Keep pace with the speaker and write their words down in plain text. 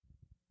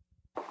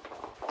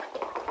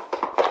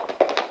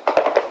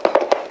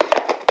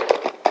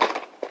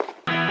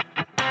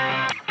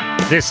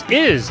This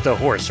is the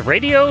Horse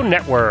Radio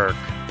Network.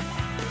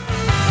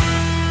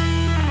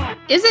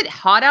 Is it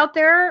hot out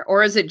there,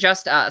 or is it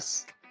just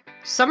us?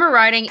 Summer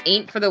riding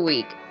ain't for the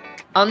weak.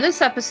 On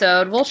this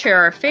episode, we'll share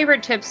our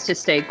favorite tips to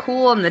stay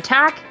cool in the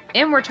tack,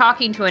 and we're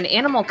talking to an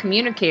animal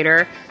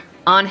communicator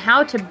on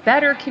how to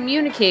better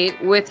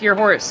communicate with your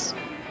horse.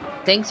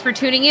 Thanks for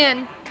tuning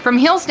in. From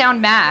Heels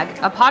Down Mag,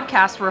 a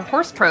podcast where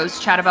horse pros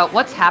chat about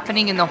what's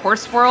happening in the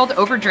horse world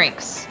over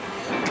drinks.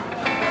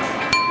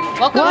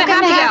 Welcome to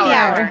Happy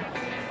Hour.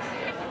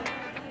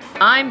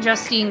 I'm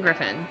Justine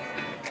Griffin.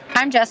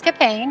 I'm Jessica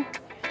Payne.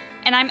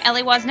 And I'm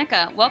Ellie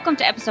Woznicka. Welcome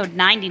to episode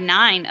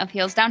 99 of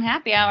Heels Down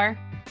Happy Hour.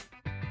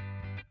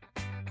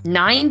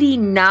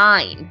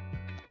 99.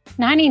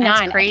 99.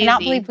 That's crazy. I cannot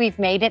believe we've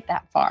made it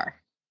that far.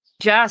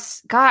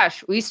 Jess,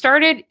 gosh, we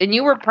started and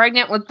you were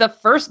pregnant with the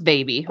first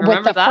baby.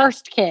 Remember with the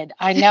first kid.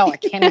 I know. I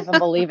can't even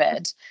believe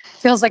it.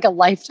 Feels like a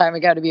lifetime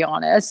ago, to be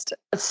honest.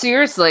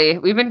 Seriously,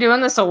 we've been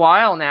doing this a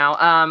while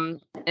now.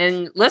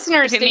 And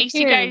listeners, if it makes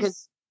you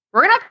guys...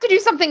 we're going to have to do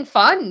something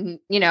fun,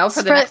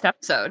 for the next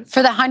episode.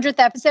 For the 100th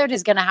episode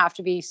is going to have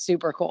to be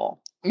super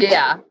cool.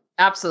 Yeah,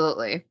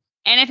 absolutely.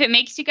 And if it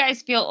makes you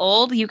guys feel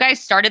old, you guys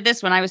started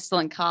this when I was still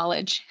in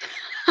college.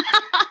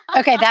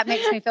 Okay, that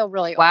makes me feel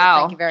really old. Wow.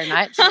 Thank you very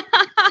much.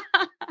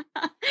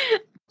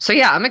 So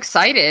yeah, I'm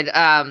excited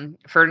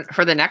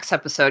for the next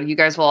episode. You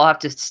guys will all have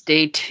to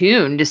stay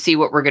tuned to see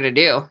what we're going to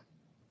do.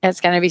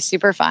 It's going to be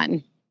super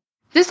fun.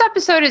 This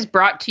episode is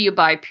brought to you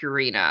by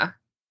Purina.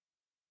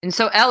 And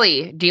so,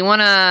 Ellie, do you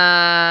want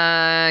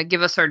to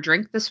give us our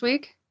drink this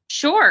week?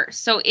 Sure.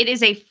 So it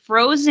is a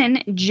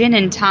frozen gin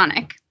and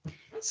tonic.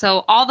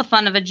 So all the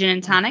fun of a gin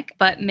and tonic,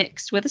 but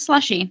mixed with a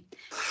slushie.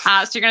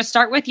 So you're going to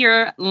start with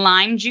your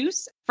lime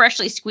juice,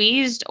 freshly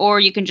squeezed, or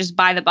you can just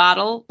buy the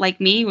bottle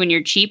like me when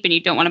you're cheap and you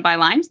don't want to buy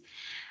limes.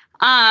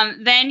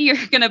 Then you're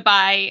going to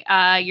buy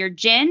your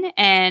gin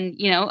and,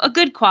 a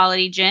good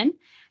quality gin.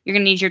 You're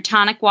going to need your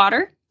tonic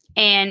water.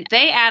 And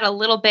they add a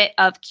little bit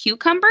of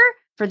cucumber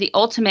for the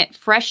ultimate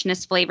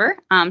freshness flavor.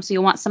 So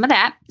you'll want some of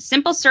that.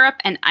 Simple syrup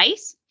and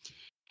ice.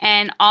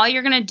 And all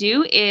you're going to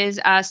do is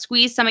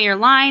squeeze some of your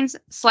limes,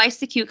 slice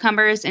the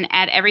cucumbers, and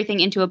add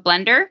everything into a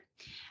blender.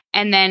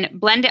 And then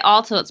blend it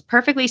all till it's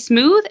perfectly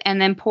smooth,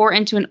 and then pour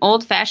into an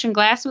old-fashioned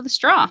glass with a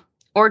straw.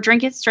 Or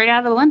drink it straight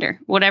out of the blender.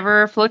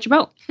 Whatever floats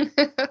your boat.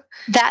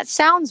 That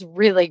sounds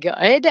really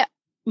good.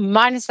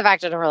 Minus the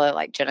fact I don't really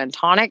like gin and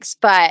tonics,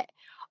 but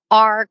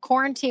our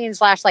quarantine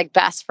 /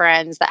 best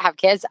friends that have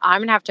kids, I'm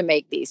going to have to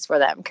make these for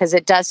them because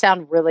it does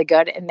sound really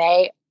good, and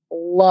they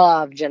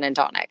love gin and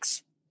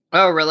tonics.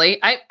 Oh, really?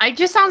 I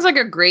just sounds like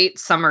a great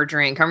summer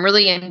drink. I'm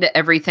really into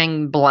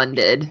everything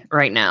blended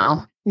right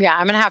now. Yeah,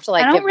 I'm going to have to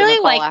I give don't really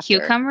them a call like after.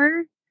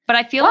 cucumber, but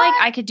I feel like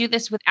I could do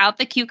this without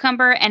the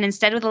cucumber, and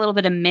instead with a little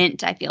bit of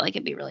mint, I feel like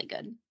it'd be really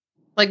good.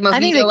 Like mojito. I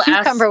think the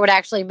cucumber would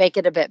actually make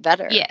it a bit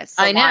better. Yes.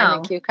 The I know. lime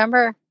and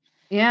cucumber.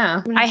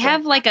 Yeah. I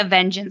have a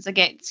vengeance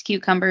against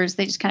cucumbers.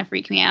 They just kind of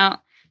freak me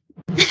out.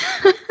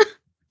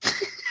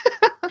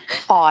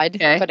 Odd,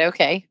 Okay. but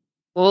okay.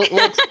 We'll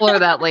explore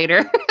that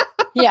later.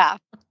 Yeah,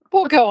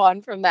 we'll go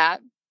on from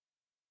that.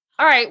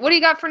 All right. What do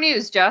you got for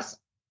news, Jess?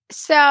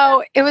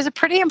 So it was a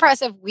pretty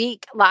impressive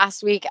week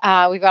last week.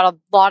 We've got a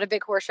lot of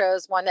big horse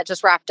shows. One that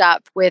just wrapped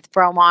up with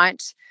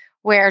Bromont,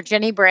 where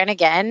Jenny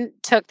Brannigan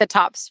took the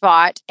top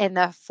spot in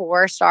the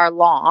 4-star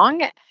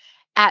long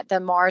at the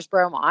Mars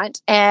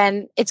Bromont.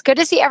 And it's good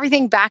to see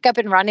everything back up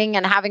and running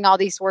and having all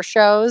these horse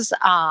shows.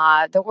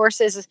 The horse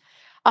is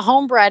a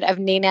homebred of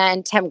Nina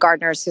and Tim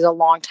Gardner's, who's a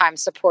longtime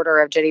supporter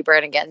of Jenny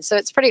Brannigan. So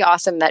it's pretty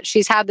awesome that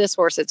she's had this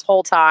horse its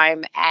whole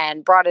time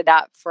and brought it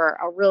up for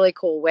a really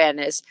cool win.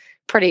 Is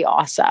pretty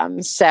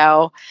awesome.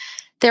 So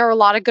there were a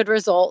lot of good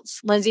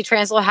results. Lindsay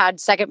Translow had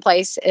second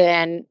place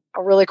in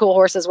a really cool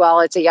horse as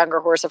well. It's a younger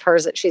horse of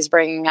hers that she's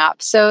bringing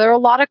up. So there are a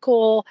lot of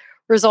cool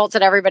results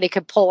that everybody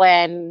could pull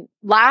in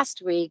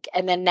last week.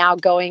 And then now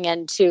going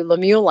into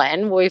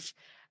Lemuelin, we've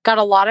got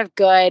a lot of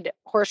good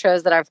horse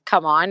shows that have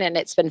come on, and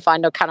it's been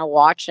fun to kind of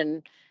watch.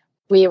 And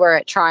we were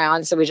at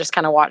Tryon, so we just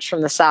kind of watched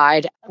from the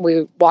side.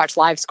 We watch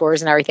live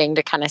scores and everything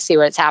to kind of see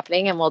what's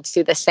happening. And we'll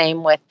do the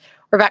same with,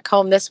 we're back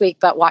home this week,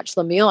 but watch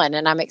Lemuelin.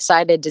 And I'm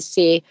excited to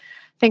see,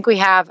 I think we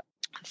have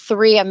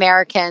 3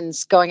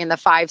 Americans going in the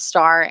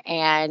 5-star,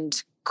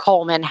 and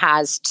Coleman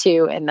has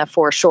 2 in the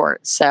 4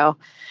 short. So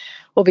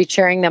we'll be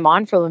cheering them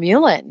on for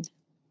Lemuelin.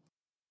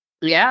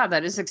 Yeah,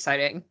 that is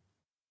exciting.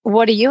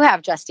 What do you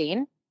have,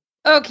 Justine?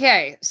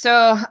 Okay,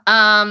 so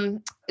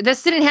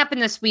this didn't happen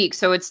this week,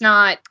 so it's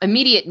not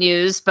immediate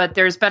news, but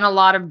there's been a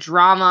lot of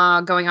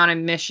drama going on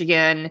in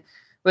Michigan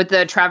with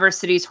the Traverse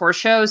Cities Horse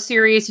Show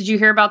series. Did you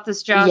hear about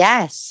this, Josh?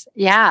 Yes.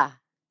 Yeah.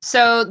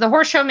 So the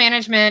horse show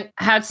management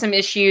had some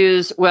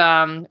issues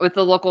with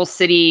the local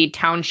city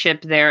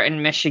township there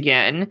in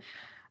Michigan,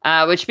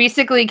 which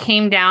basically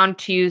came down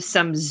to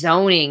some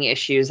zoning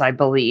issues, I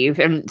believe.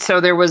 And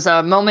so there was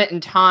a moment in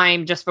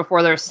time just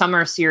before their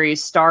summer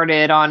series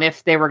started on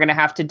if they were going to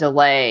have to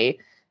delay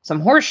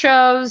some horse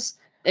shows.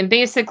 And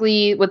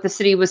basically what the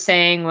city was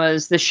saying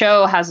was the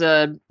show has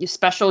a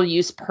special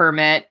use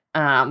permit,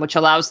 which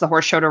allows the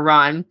horse show to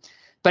run.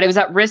 but it was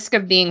at risk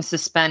of being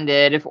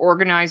suspended if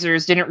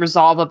organizers didn't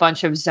resolve a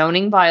bunch of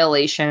zoning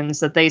violations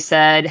that they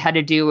said had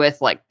to do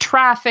with like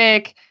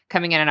traffic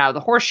coming in and out of the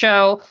horse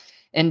show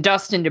and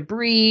dust and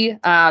debris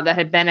that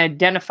had been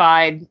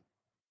identified,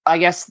 I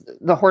guess,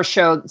 the horse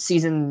show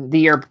season the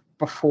year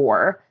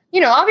before.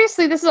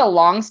 Obviously this is a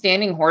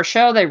long-standing horse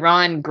show. They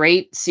run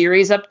great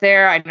series up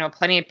there. I know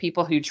plenty of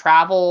people who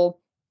travel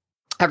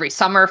every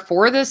summer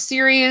for this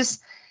series.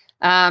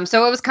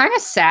 So it was kind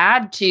of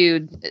sad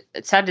to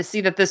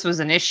see that this was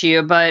an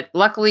issue, but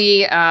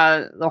luckily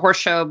the horse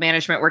show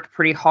management worked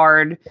pretty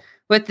hard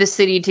with the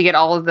city to get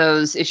all of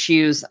those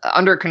issues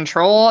under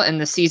control. And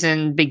the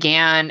season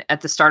began at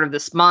the start of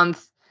this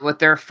month with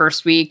their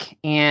first week.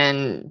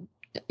 And,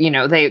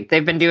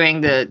 they've been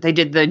doing they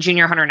did the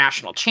Junior Hunter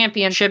National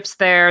Championships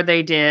there.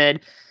 They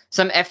did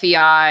some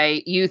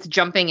FEI youth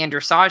jumping and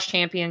dressage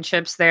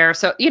championships there.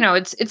 So,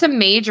 it's a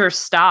major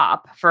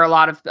stop for a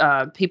lot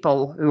of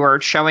people who are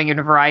showing in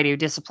a variety of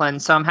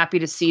disciplines. So I'm happy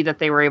to see that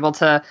they were able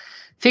to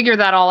figure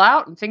that all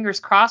out, and fingers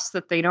crossed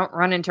that they don't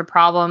run into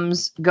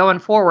problems going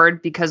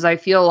forward, because I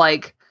feel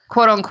like,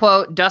 quote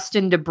unquote, dust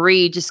and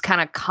debris just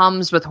kind of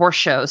comes with horse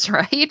shows,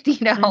 right?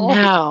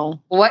 No.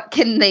 What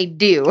can they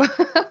do?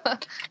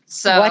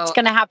 So what's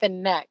going to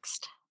happen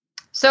next?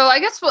 So I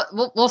guess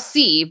we'll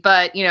see,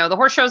 but the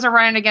horse shows are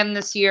running again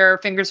this year.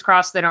 Fingers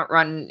crossed they don't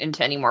run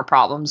into any more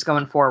problems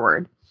going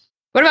forward.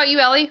 What about you,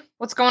 Ellie?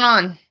 What's going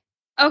on?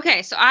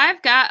 Okay, so I've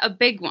got a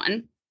big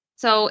one.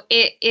 So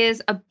it is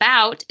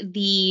about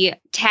the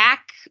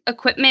tack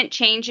equipment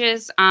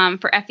changes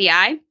for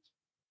FEI.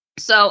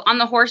 So on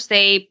the horse,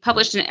 they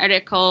published an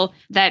article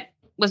that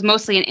was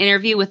mostly an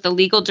interview with the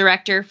legal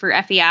director for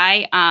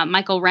FEI,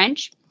 Michael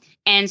Wrench.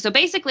 And so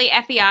basically,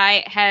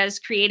 FEI has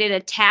created a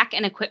tack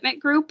and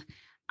equipment group,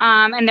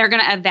 and they're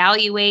going to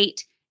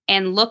evaluate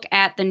and look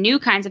at the new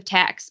kinds of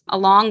tacks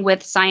along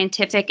with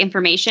scientific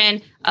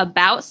information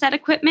about said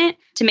equipment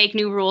to make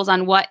new rules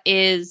on what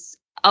is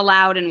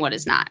allowed and what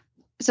is not.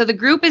 So the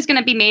group is going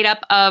to be made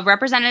up of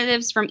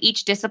representatives from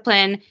each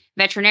discipline,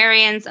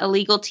 veterinarians, a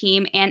legal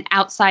team, and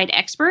outside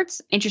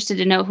experts. Interested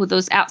to know who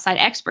those outside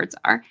experts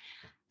are.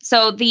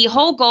 So the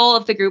whole goal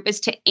of the group is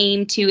to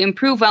aim to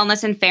improve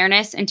wellness and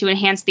fairness and to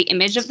enhance the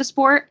image of the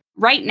sport.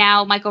 Right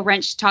now, Michael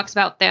Wrench talks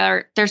about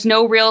there's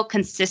no real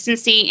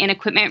consistency in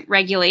equipment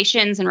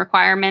regulations and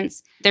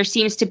requirements. There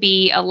seems to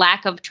be a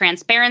lack of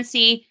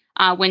transparency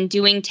when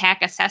doing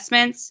tack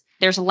assessments.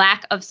 There's a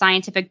lack of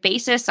scientific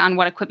basis on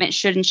what equipment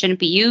should and shouldn't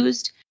be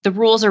used. The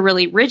rules are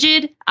really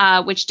rigid,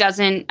 which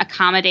doesn't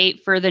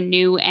accommodate for the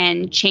new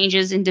and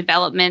changes in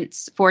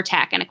developments for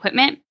tack and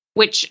equipment,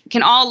 which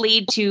can all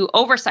lead to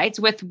oversights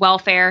with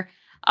welfare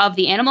of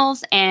the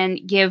animals and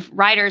give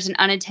riders an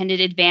unintended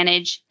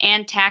advantage,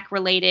 and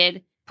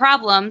tack-related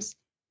problems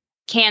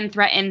can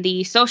threaten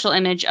the social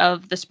image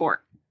of the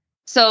sport.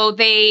 So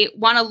they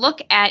want to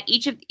look at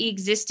each of the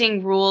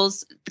existing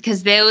rules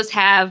because those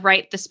have,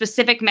 the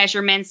specific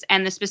measurements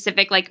and the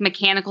specific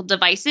mechanical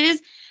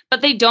devices,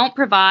 but they don't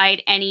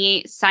provide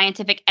any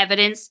scientific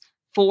evidence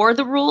for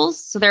the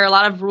rules. So there are a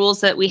lot of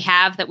rules that we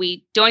have that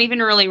we don't even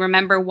really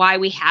remember why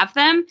we have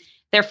them.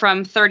 They're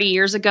from 30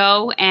 years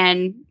ago,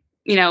 and,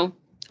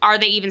 are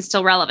they even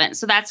still relevant?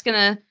 So that's going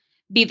to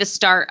be the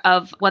start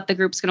of what the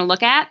group's going to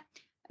look at.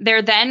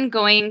 They're then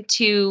going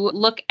to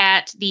look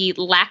at the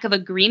lack of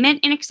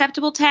agreement in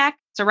acceptable tack.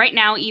 So right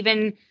now,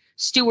 even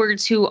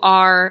stewards who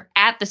are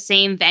at the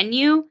same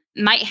venue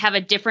might have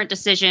a different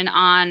decision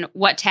on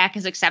what tack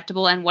is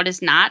acceptable and what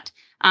is not.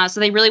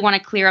 So they really want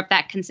to clear up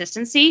that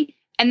consistency.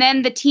 And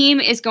then the team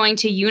is going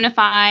to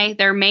unify.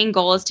 Their main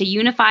goal is to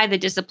unify the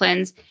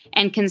disciplines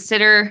and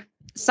consider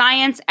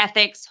science,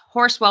 ethics,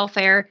 horse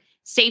welfare,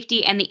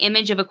 safety, and the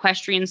image of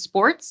equestrian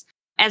sports,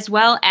 as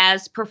well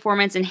as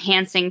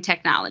performance-enhancing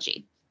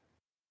technology.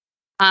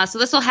 So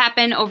this will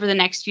happen over the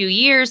next few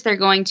years. They're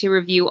going to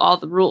review all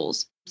the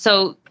rules.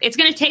 So it's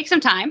going to take some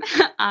time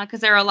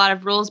because there are a lot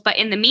of rules. But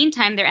in the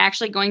meantime, they're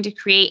actually going to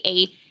create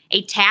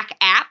a tack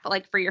app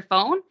for your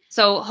phone.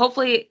 So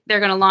hopefully they're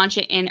going to launch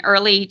it in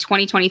early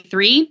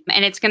 2023.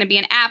 And it's going to be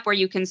an app where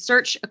you can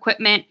search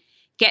equipment,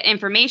 get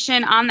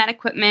information on that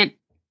equipment,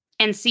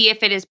 and see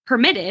if it is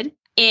permitted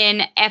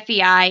in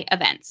FEI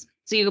events.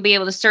 So you'll be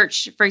able to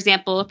search, for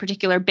example,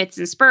 particular bits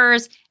and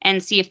spurs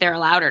and see if they're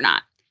allowed or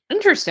not.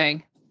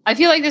 Interesting. I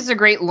feel like this is a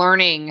great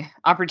learning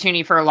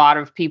opportunity for a lot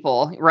of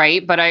people,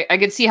 right? But I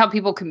could see how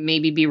people could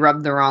maybe be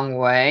rubbed the wrong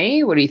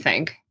way. What do you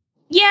think?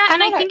 Yeah,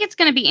 and I think it's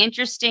going to be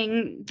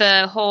interesting,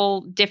 the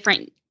whole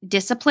different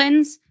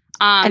disciplines.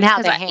 And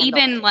how they handle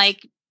even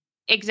it.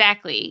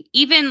 Exactly.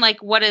 Even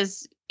what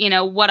is,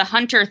 what a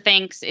hunter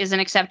thinks is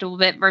an acceptable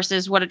bit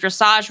versus what a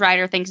dressage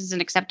rider thinks is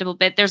an acceptable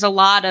bit. There's a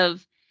lot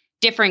of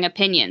differing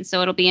opinions.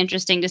 So it'll be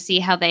interesting to see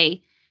how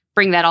they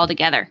bring that all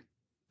together.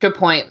 Good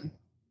point.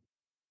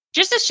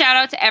 Just a shout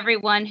out to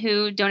everyone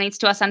who donates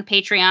to us on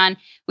Patreon.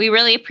 We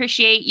really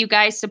appreciate you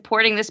guys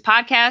supporting this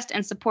podcast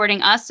and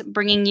supporting us,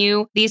 bringing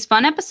you these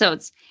fun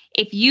episodes.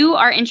 If you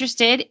are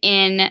interested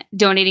in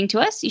donating to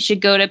us, you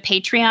should go to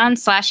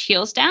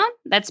Patreon/HeelsDown.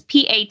 That's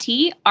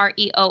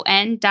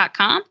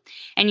PATREON.com.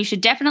 And you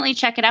should definitely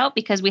check it out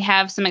because we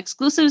have some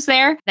exclusives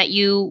there that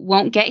you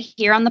won't get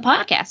here on the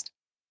podcast.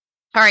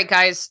 All right,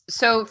 guys.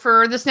 So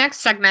for this next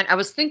segment, I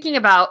was thinking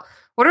about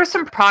what are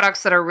some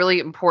products that are really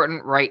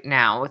important right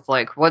now with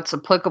like what's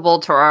applicable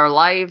to our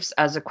lives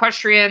as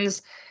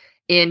equestrians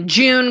in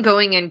June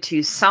going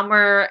into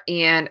summer.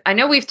 And I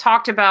know we've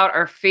talked about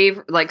our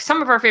favorite, like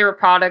some of our favorite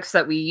products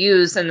that we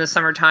use in the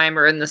summertime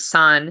or in the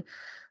sun,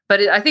 but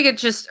I think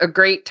it's just a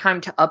great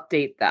time to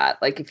update that.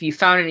 Like if you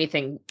found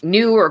anything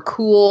new or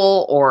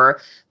cool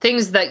or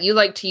things that you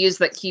like to use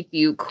that keep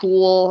you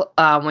cool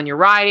when you're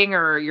riding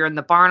or you're in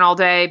the barn all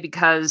day,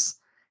 because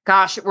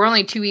gosh, we're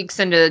only 2 weeks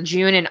into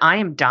June and I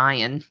am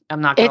dying.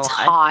 I'm not gonna lie.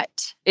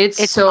 Hot.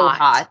 It's so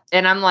hot.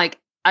 And I'm like,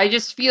 I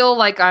just feel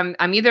like I'm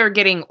either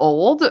getting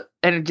old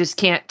and just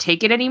can't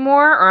take it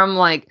anymore, or I'm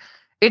like,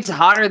 it's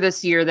hotter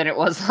this year than it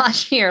was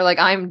last year. Like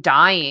I'm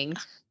dying.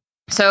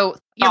 So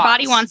your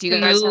body wants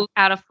to move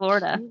out of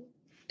Florida.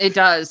 It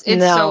does.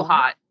 It's so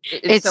hot.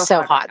 It's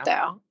so hot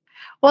though.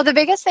 Well, the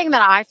biggest thing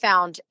that I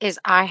found is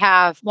I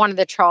have one of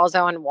the Charles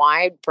Owen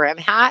wide brim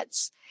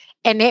hats,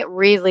 and it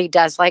really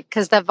does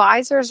because the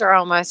visors are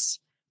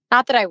almost,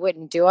 not that I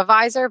wouldn't do a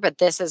visor, but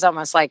this is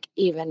almost like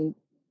even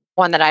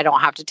one that I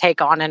don't have to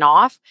take on and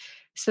off.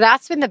 So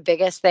that's been the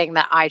biggest thing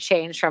that I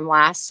changed from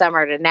last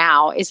summer to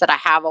now is that I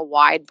have a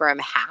wide brim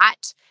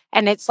hat,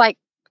 and it's like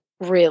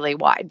really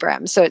wide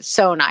brim. So it's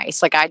so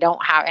nice. Like I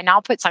don't have, and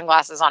I'll put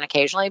sunglasses on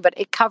occasionally, but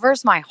it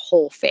covers my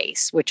whole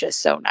face, which is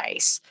so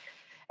nice.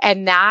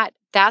 And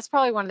that's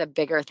probably one of the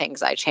bigger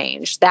things I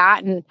changed.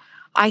 That, and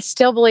I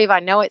still believe, I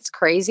know it's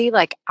crazy,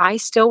 like I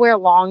still wear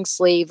long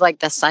sleeve, like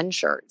the sun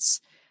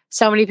shirts.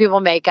 So many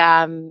people make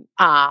them,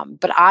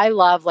 but I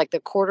love like the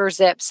quarter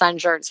zip sun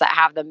shirts that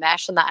have the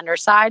mesh on the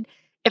underside.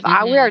 If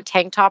I wear a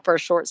tank top or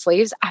short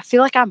sleeves, I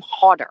feel like I'm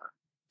hotter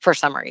for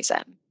some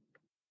reason.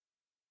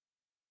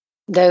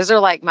 Those are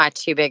like my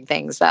two big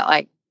things that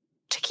like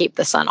to keep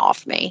the sun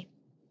off me.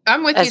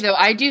 I'm with you though.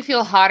 I do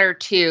feel hotter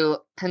too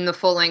in the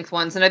full length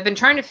ones. And I've been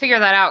trying to figure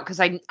that out because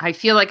I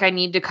feel like I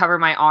need to cover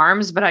my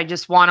arms, but I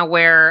just want to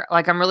wear,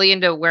 like I'm really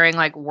into wearing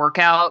like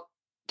workout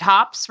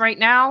tops right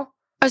now.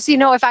 Oh,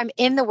 so if I'm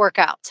in the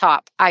workout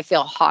top, I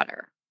feel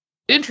hotter.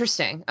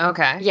 Interesting.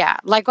 Okay. Yeah.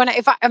 Like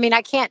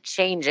I can't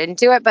change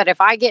into it, but if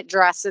I get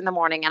dressed in the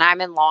morning and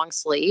I'm in long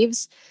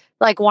sleeves,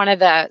 like one of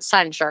the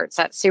sun shirts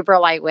that's super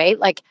lightweight,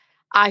 like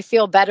I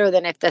feel better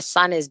than if the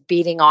sun is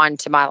beating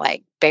onto my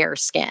like bare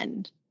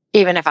skin,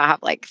 even if I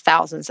have like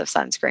thousands of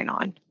sunscreen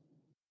on.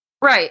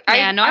 Right.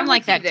 Yeah, I'm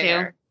like that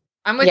too.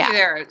 I'm with you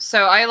there.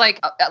 So I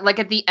like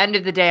at the end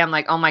of the day, I'm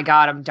like, oh my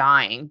God, I'm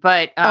dying.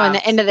 But in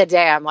the end of the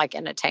day, I'm like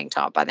in a tank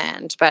top by the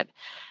end. But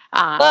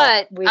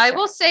I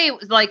will say,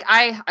 like,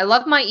 I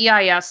love my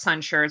EIS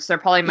sun shirts. They're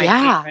probably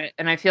my favorite,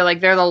 and I feel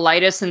like they're the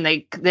lightest and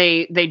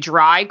they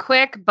dry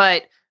quick.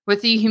 But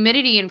with the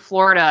humidity in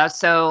Florida,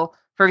 so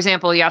for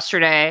example,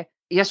 yesterday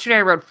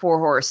I rode 4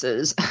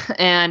 horses,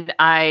 and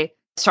I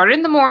started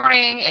in the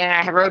morning and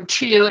I rode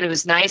 2 and it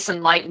was nice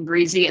and light and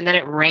breezy. And then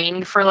it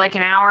rained for like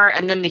an hour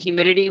and then the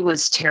humidity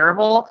was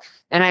terrible.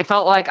 And I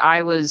felt like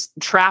I was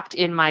trapped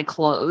in my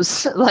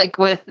clothes, like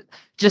with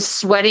just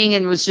sweating,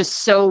 and was just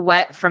so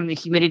wet from the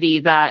humidity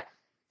that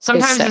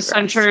sometimes the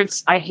sun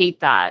shirts, I hate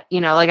that,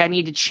 like I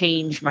need to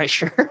change my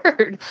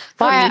shirt.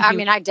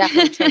 I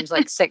definitely change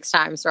like 6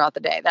 times throughout the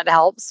day. That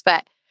helps.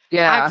 But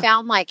yeah, I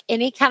found like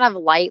any kind of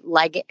light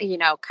leg,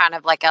 kind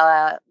of like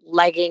a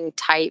legging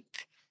type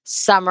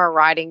summer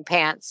riding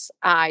pants.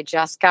 I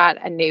just got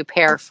a new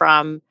pair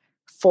from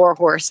 4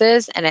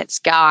 Horses, and it's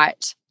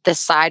got the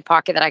side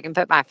pocket that I can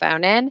put my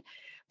phone in,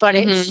 but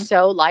it's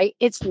so light.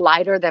 It's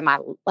lighter than my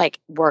like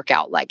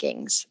workout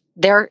leggings.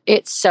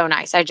 It's so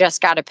nice. I just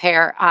got a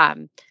pair.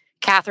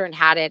 Catherine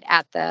had it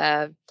at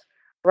the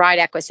Ride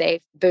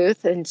Equisafe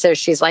booth, and so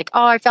she's like,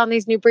 "Oh, I found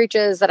these new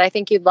breeches that I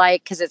think you'd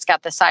like because it's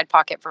got the side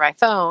pocket for my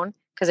phone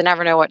because I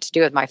never know what to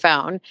do with my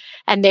phone."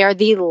 And they're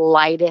the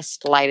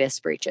lightest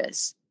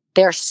breeches.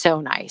 They're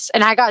so nice.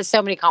 And I got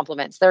so many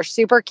compliments. They're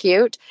super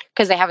cute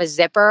because they have a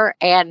zipper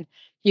and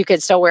you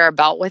can still wear a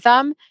belt with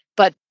them,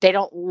 but they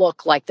don't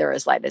look like they're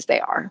as light as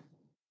they are.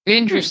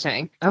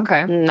 Interesting.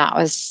 Okay. And that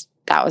was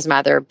my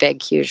other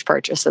big, huge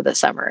purchase of the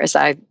summer is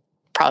I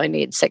probably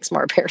need 6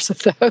 more pairs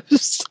of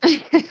those.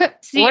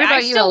 See, what about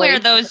I still wear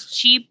those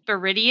cheap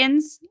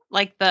Iridians,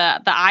 like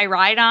the I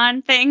Ride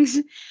On things,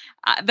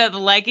 the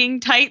legging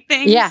tight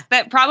things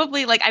that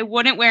probably like I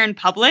wouldn't wear in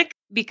public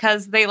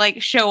because they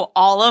like show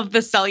all of the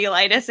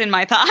cellulitis in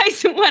my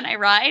thighs when I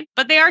ride,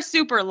 but they are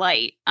super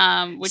light.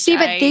 But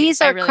these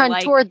are really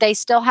contoured. They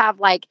still have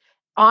like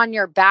on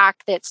your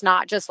back that's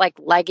not just like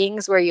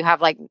leggings where you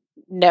have like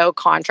no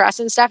contrast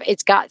and stuff.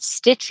 It's got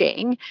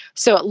stitching,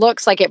 so it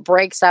looks like it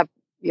breaks up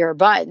your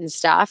butt and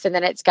stuff, and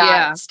then it's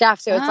got stuff,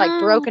 so it's like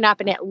broken up,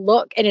 and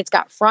it's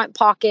got front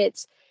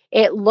pockets.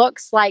 It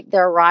looks like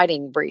they're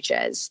riding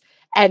breeches.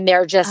 and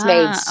they're just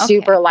made Okay.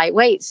 super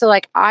lightweight. So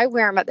like I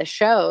wear them at the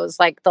shows.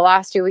 Like the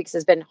last 2 weeks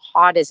has been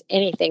hot as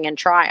anything in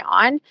try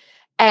on,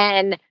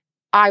 and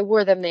I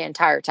wore them the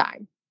entire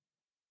time.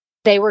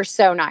 They were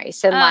so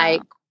nice, and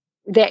like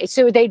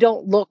they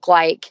don't look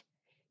like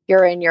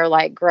you're in your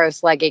like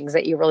gross leggings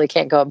that you really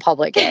can't go in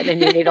public in,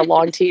 and you need a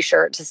long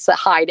t-shirt to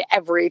hide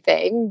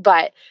everything.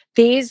 But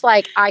these,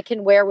 like, I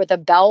can wear with a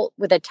belt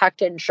with a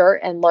tucked in shirt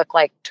and look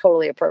like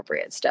totally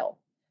appropriate still.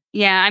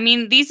 Yeah, I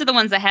mean, these are the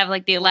ones that have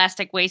like the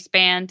elastic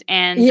waistband,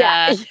 and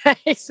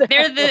Exactly.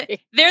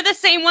 they're the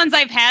same ones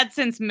I've had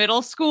since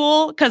middle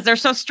school because they're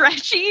so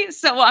stretchy.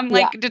 So I'm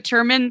like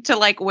determined to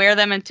like wear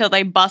them until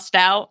they bust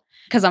out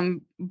because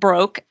I'm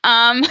broke.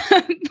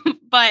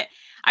 But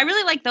I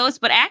really like those.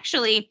 But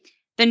actually,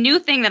 the new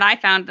thing that I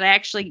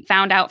actually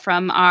found out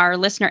from our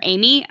listener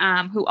Amy,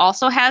 who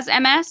also has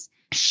MS.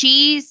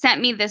 She sent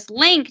me this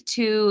link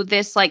to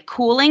this like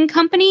cooling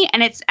company,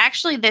 and it's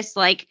actually this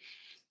like.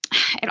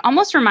 It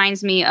almost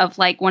reminds me of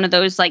like one of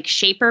those like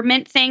shaper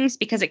mint things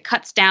because it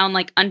cuts down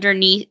like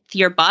underneath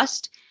your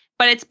bust,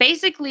 but it's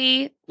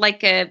basically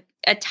like a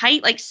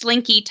tight like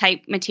slinky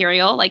type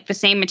material, like the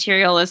same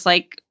material as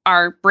like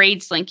our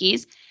braid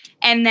slinkies.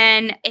 And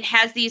then it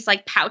has these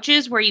like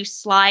pouches where you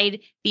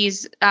slide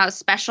these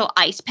special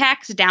ice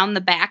packs down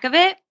the back of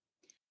it.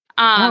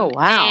 Oh,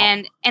 wow.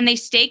 And they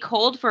stay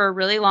cold for a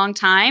really long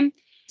time.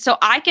 So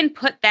I can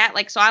put that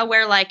like, so I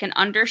wear like an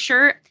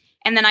undershirt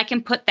and then I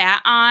can put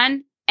that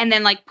on. And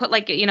then like put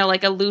like, you know,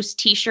 like a loose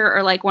t-shirt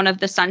or like one of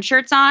the sun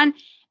shirts on.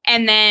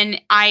 And then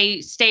I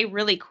stay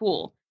really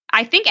cool.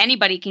 I think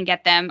anybody can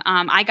get them.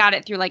 I got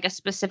it through like a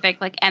specific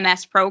like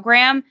MS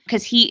program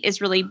because heat is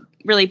really,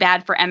 really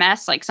bad for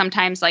MS. Like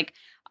sometimes like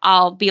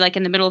I'll be like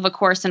in the middle of a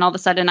course and all of a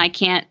sudden I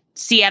can't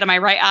see out of my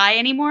right eye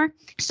anymore.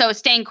 So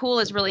staying cool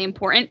is really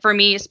important for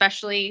me,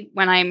 especially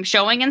when I'm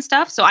showing and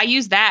stuff. So I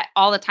use that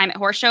all the time at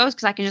horse shows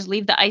because I can just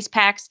leave the ice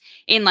packs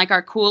in like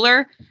our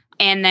cooler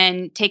and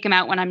then take them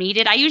out when I'm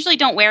needed. I usually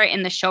don't wear it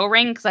in the show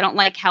ring because I don't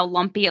like how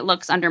lumpy it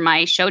looks under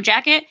my show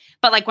jacket.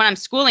 But like when I'm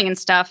schooling and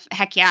stuff,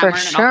 heck yeah, I'm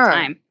wearing it all the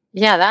time.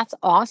 Yeah, that's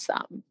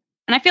awesome.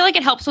 And I feel like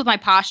it helps with my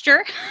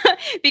posture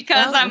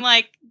because I'm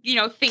like, you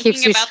know, thinking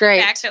about the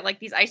fact that like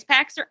these ice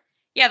packs are,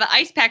 the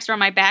ice packs are on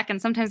my back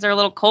and sometimes they're a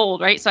little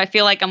cold, right? So I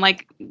feel like I'm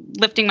like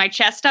lifting my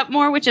chest up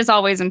more, which is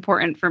always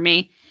important for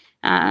me.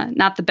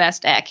 Not the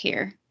best act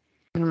here.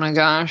 Oh my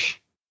gosh.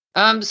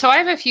 So I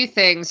have a few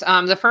things.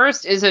 The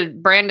first is a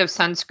brand of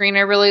sunscreen I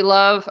really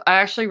love. I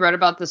actually wrote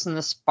about this in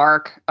the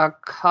Spark a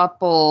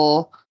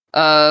couple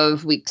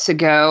of weeks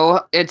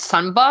ago. It's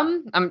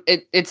Sunbum.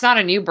 It's not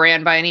a new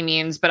brand by any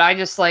means, but I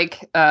just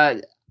like,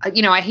 I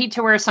hate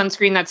to wear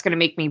sunscreen that's going to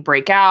make me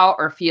break out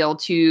or feel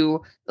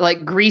too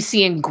like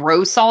greasy and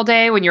gross all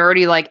day when you're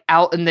already like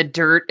out in the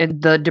dirt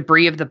and the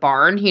debris of the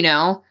barn, you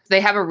know? They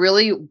have a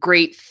really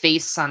great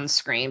face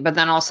sunscreen, but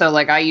then also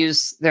like I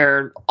use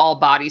their all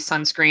body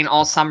sunscreen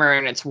all summer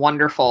and it's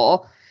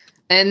wonderful.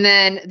 And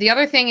then the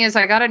other thing is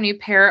I got a new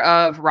pair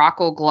of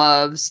Rocco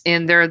gloves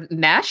and they're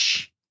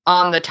mesh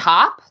on the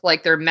top,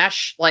 like they're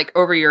mesh like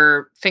over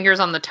your fingers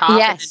on the top.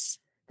 Yes.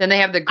 Then they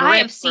have the grip. I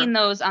have seen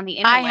those on the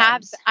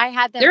interwebs. I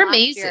had them. They're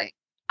amazing.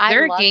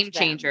 They're a game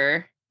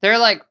changer. They're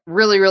like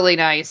really, really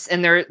nice.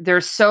 And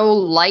they're so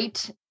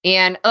light.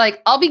 And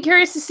like, I'll be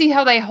curious to see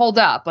how they hold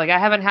up. Like I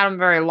haven't had them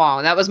very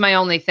long. That was my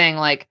only thing.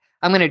 Like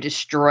I'm going to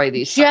destroy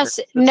these.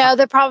 No,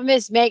 the problem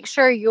is make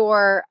sure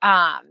your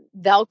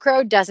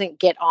Velcro doesn't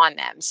get on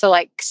them. So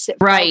like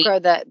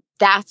Velcro,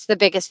 that's the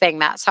biggest thing.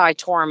 That's how I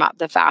tore them up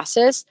the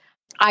fastest.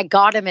 I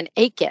got them in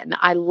Aiken.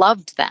 I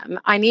loved them.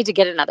 I need to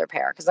get another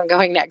pair because I'm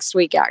going next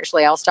week.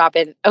 Actually, I'll stop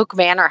in. Oak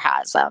Manor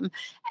has them,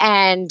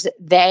 and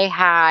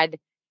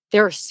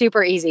they're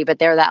super easy, but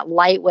they're that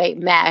lightweight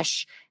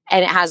mesh,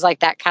 and it has like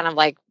that kind of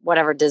like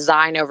whatever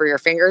design over your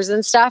fingers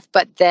and stuff.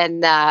 But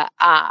then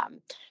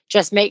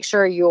just make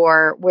sure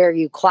where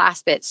you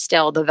clasp it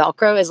still the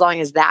Velcro. As long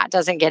as that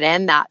doesn't get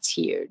in, that's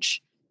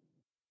huge.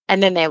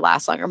 And then they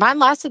last longer. Mine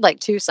lasted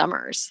like 2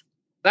 summers.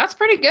 That's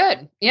pretty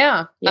good.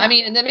 Yeah. I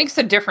mean, and that makes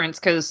a difference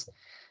because,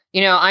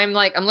 you know, I'm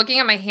looking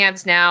at my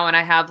hands now and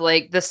I have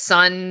like the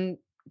sun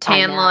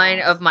tan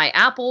line of my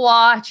Apple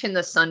Watch and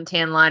the sun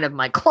tan line of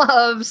my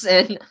gloves.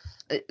 And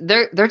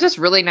they're just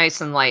really nice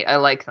and light. I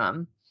like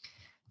them.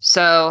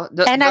 So,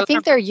 I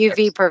think they're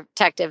UV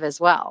protective as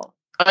well.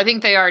 I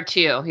think they are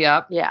too.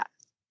 Yep. Yeah.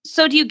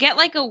 So do you get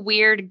like a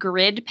weird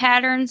grid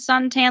pattern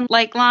suntan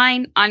like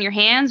line on your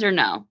hands or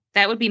no?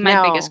 That would be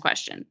my biggest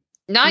question.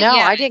 Not yet.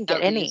 I didn't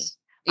get any.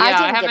 Yeah,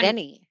 I didn't get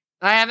any.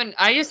 I haven't.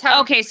 I just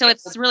have. Okay, so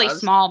it's really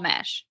small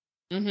mesh.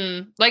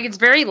 Mm-hmm. Like it's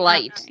very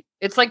light. Okay.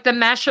 It's like the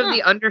mesh of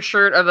the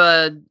undershirt of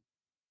a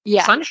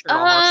sun shirt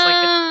almost.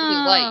 Like it's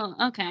really light.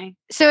 Okay.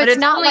 So it's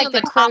not like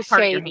the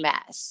crocheted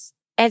mesh.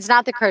 It's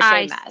not the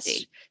crochet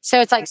mesh.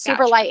 So it's like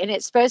super light and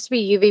it's supposed to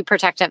be UV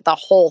protectant the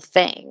whole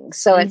thing.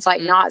 So it's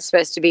like not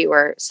supposed to be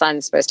where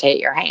sun's supposed to hit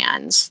your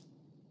hands.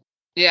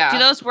 Yeah. Do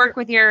those work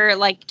with your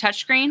like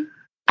touchscreen?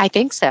 I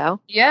think so.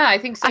 Yeah, I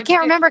think so. I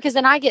can't remember because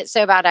then I get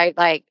so bad I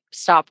like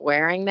stop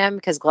wearing them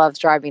because gloves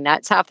drive me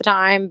nuts half the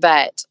time.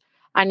 But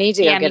I need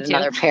to go get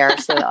another pair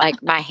so that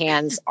like my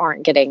hands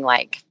aren't getting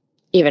like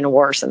even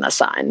worse in the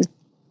sun.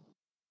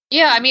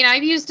 Yeah, I mean,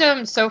 I've used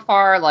them so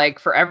far, like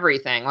for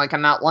everything. Like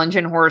I'm out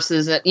lunging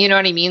horses, you know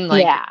what I mean?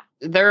 Like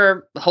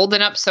they're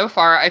holding up so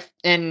far. I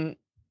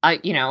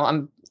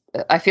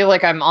feel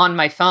like I'm on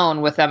my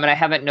phone with them and I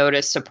haven't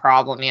noticed a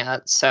problem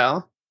yet.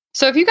 So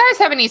if you guys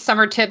have any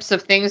summer tips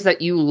of things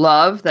that you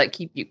love that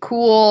keep you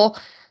cool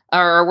or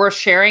are worth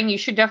sharing, you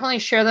should definitely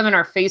share them in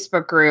our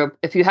Facebook group.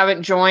 If you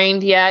haven't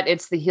joined yet,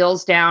 it's the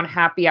Heels Down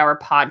Happy Hour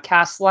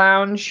Podcast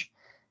Lounge.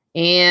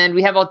 And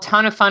we have a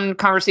ton of fun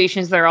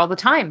conversations there all the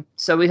time.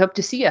 So we hope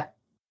to see you.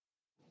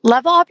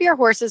 Level up your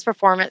horse's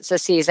performance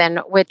this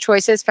season with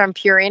choices from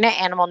Purina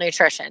Animal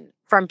Nutrition.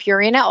 From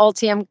Purina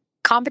Ultium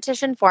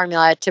Competition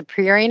Formula to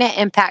Purina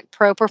Impact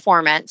Pro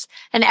Performance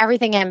and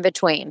everything in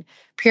between.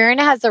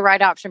 Purina has the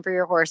right option for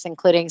your horse,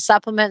 including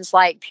supplements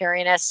like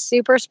Purina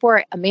Super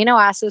Sport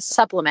Amino Acid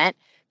Supplement,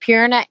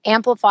 Purina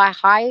Amplify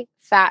High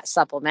Fat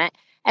Supplement,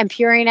 and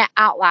Purina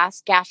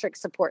Outlast Gastric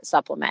Support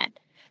Supplement.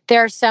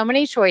 There are so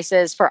many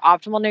choices for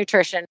optimal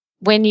nutrition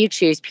when you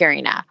choose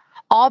Purina,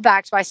 all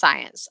backed by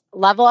science.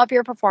 Level up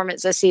your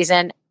performance this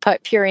season.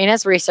 Put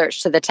Purina's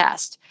research to the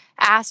test.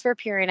 Ask for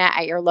Purina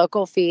at your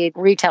local feed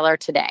retailer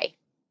today.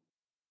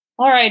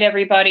 All right,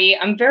 everybody.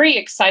 I'm very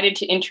excited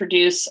to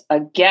introduce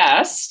a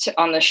guest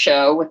on the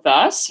show with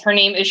us. Her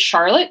name is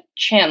Charlotte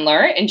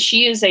Chandler, and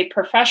she is a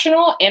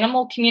professional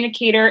animal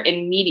communicator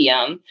and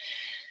medium.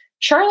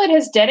 Charlotte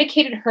has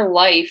dedicated her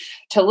life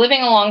to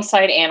living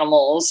alongside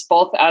animals,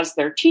 both as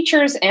their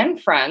teachers and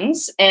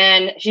friends,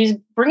 and she's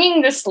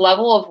bringing this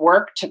level of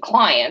work to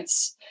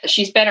clients.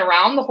 She's been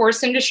around the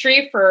horse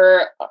industry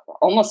for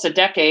almost a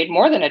decade,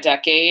 more than a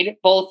decade,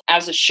 both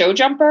as a show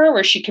jumper,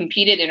 where she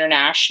competed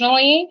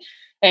internationally,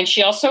 and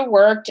she also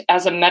worked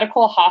as a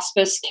medical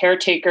hospice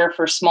caretaker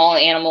for small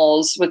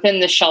animals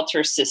within the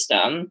shelter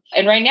system.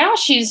 And right now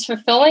she's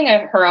fulfilling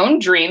her own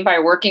dream by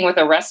working with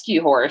a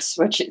rescue horse,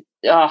 which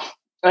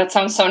that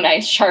sounds so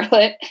nice,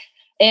 Charlotte.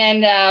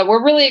 And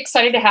we're really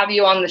excited to have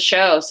you on the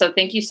show. So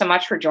thank you so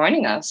much for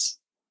joining us.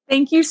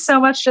 Thank you so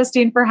much,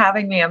 Justine, for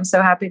having me. I'm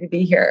so happy to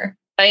be here.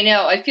 I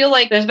know. I feel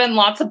like there's been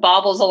lots of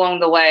bobbles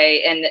along the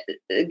way. And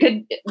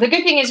the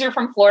good thing is you're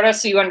from Florida,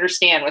 so you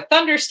understand with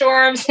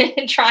thunderstorms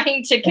and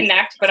trying to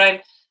connect.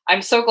 But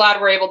I'm so glad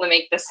we're able to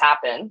make this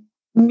happen.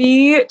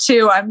 Me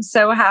too. I'm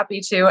so happy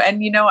to.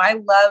 And, I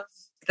love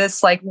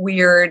this like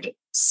weird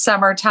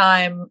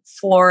summertime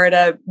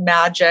Florida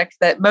magic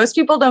that most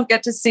people don't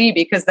get to see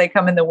because they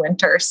come in the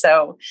winter.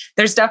 So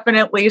there's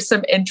definitely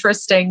some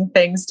interesting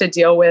things to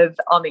deal with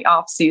on the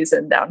off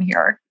season down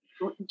here.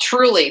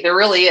 Truly, there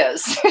really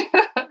is. So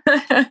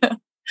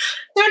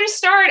to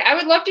start, I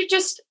would love to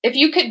if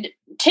you could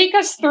take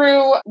us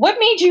through what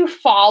made you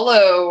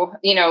follow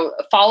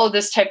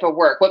this type of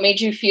work? What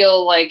made you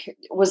feel like,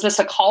 was this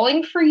a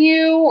calling for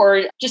you,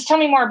 or just tell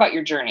me more about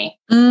your journey?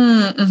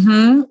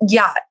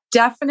 Yeah,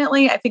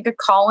 definitely. I think a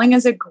calling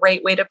is a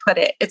great way to put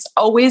it. It's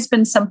always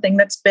been something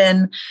that's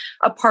been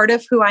a part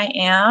of who I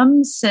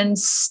am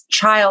since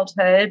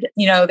childhood.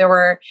 There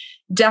were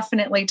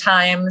definitely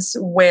times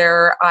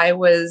where I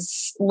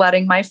was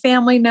letting my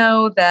family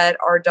know that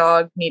our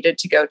dog needed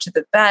to go to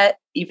the vet,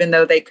 even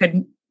though they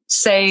couldn't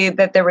say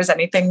that there was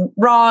anything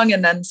wrong,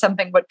 and then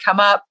something would come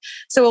up.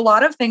 So a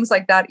lot of things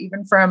like that,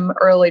 even from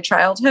early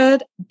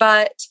childhood.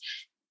 But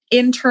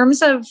in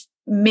terms of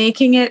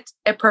making it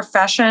a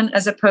profession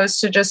as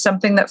opposed to just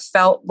something that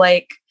felt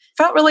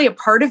really a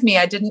part of me,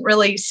 I didn't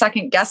really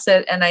second guess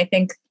it. And I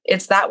think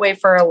it's that way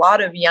for a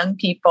lot of young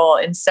people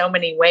in so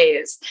many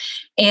ways.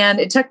 And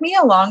it took me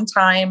a long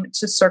time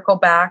to circle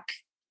back,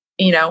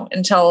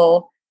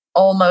 until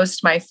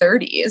almost my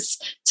 30s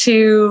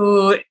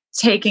to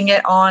taking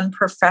it on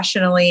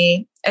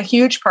professionally. A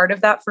huge part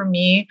of that for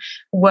me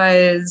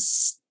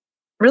was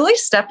really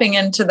stepping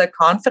into the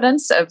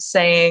confidence of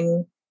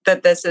saying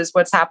that this is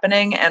what's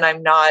happening and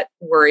I'm not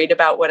worried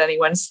about what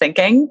anyone's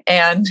thinking.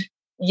 And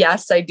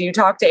yes, I do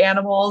talk to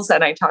animals,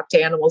 and I talk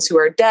to animals who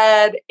are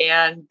dead,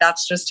 and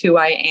that's just who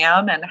I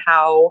am and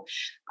how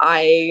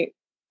I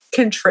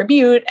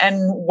contribute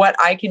and what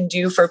I can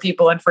do for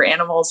people and for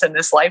animals in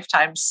this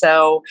lifetime.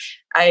 So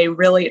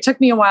it took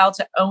me a while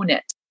to own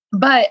it.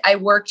 But I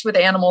worked with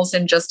animals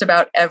in just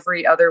about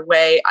every other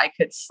way I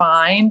could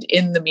find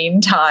in the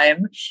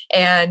meantime.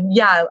 And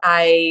yeah,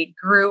 I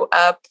grew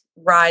up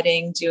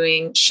riding,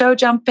 doing show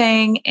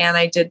jumping, and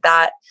I did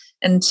that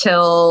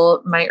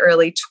until my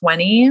early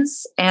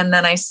 20s. And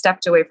then I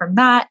stepped away from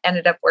that,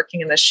 ended up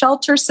working in the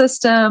shelter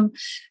system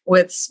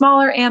with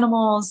smaller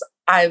animals.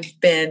 I've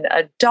been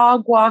a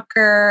dog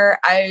walker.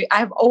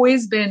 I've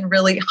always been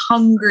really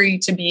hungry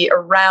to be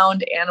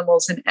around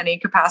animals in any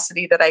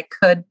capacity that I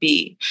could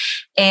be.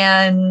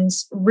 And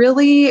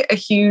really a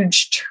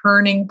huge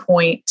turning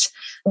point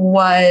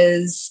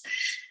was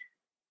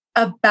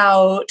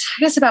about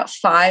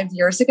 5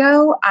 years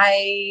ago.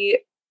 I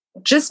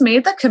just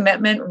made the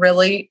commitment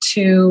really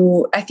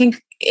to, I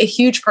think a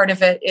huge part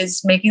of it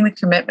is making the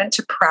commitment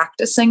to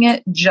practicing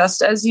it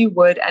just as you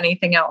would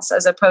anything else,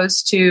 as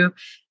opposed to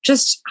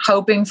just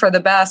hoping for the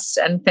best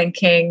and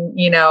thinking,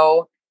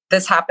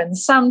 this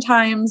happens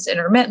sometimes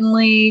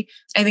intermittently.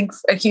 I think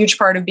a huge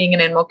part of being an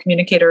animal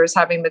communicator is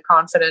having the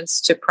confidence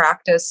to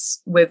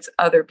practice with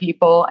other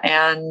people.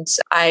 And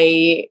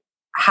I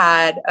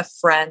had a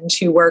friend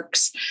who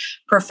works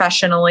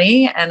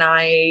professionally, and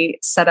I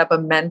set up a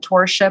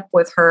mentorship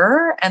with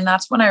her. And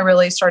that's when I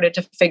really started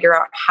to figure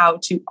out how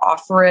to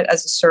offer it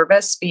as a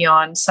service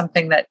beyond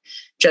something that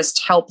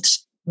just helped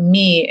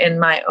me in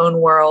my own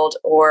world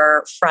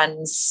or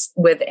friends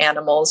with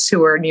animals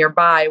who are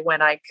nearby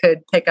when I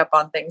could pick up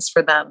on things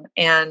for them.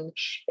 And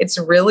it's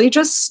really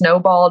just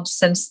snowballed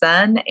since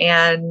then.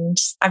 And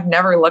I've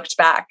never looked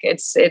back.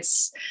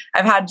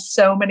 I've had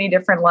so many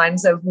different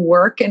lines of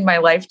work in my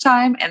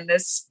lifetime. And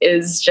this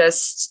is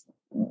just,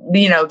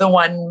 the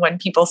one when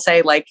people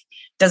say like,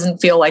 doesn't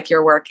feel like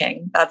you're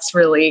working. That's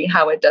really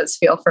how it does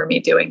feel for me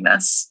doing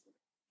this.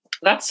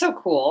 That's so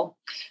cool.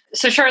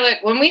 So Charlotte,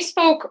 when we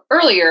spoke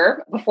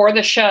earlier before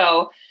the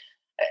show,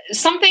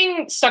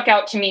 something stuck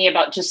out to me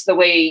about just the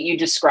way you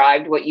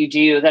described what you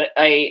do that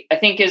I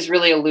think is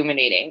really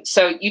illuminating.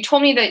 So you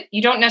told me that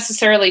you don't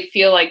necessarily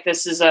feel like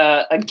this is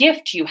a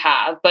gift you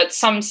have, but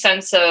some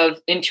sense of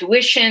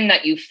intuition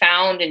that you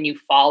found and you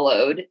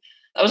followed.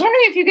 I was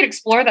wondering if you could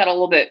explore that a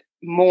little bit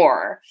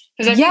more.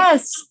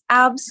 Yes,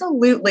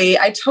 absolutely.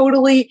 It's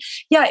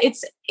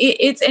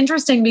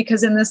interesting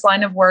because in this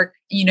line of work,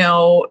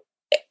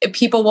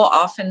 people will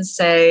often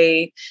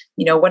say,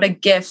 what a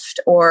gift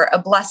or a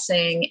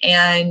blessing.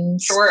 And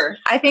sure.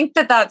 I think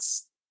that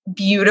that's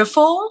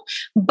beautiful,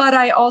 but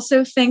I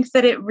also think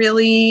that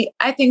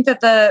I think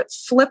that the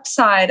flip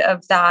side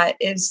of that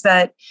is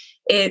that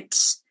it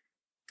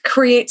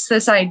creates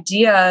this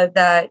idea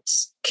that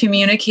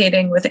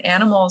communicating with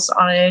animals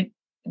on a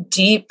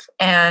deep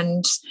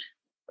and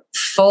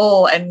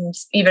full and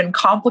even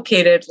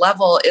complicated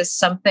level is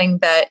something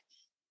that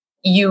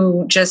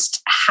you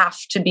just have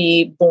to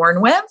be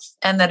born with,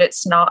 and that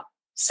it's not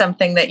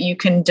something that you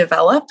can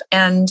develop.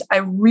 And I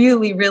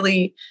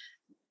really,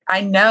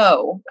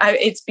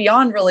 it's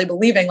beyond really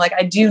believing, like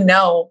I do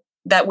know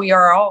that we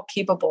are all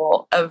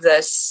capable of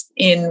this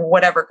in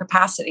whatever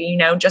capacity,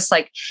 just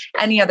like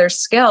any other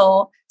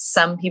skill.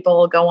 Some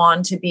people go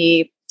on to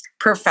be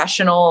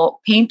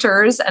professional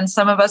painters, and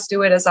some of us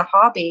do it as a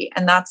hobby,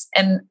 and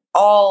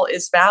all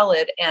is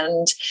valid.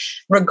 And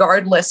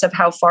regardless of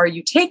how far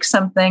you take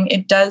something,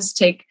 it does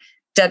take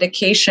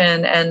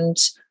dedication and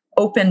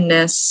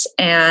openness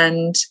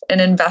and an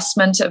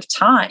investment of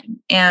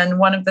time. And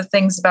one of the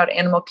things about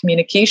animal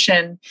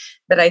communication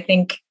that I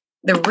think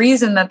the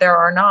reason that there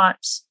are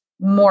not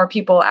more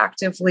people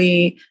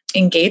actively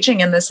engaging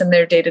in this in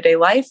their day-to-day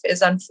life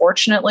is,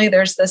 unfortunately,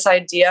 there's this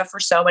idea for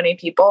so many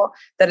people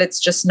that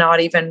it's just not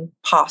even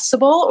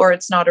possible or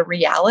it's not a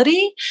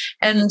reality.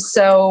 And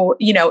so,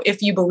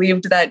 if you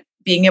believed that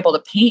being able to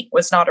paint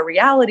was not a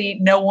reality,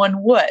 no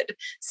one would.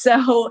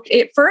 So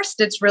at first,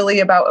 it's really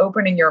about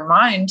opening your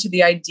mind to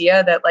the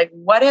idea that, like,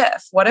 what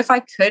if I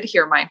could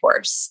hear my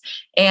horse,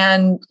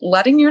 and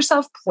letting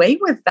yourself play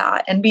with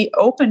that and be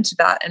open to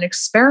that and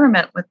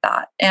experiment with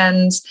that.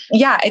 And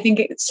I think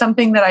it's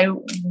something that I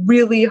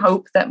really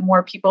hope that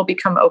more people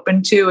become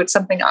open to. It's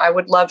something I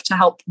would love to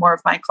help more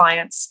of my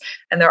clients.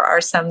 And there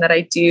are some that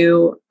I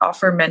do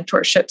offer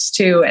mentorships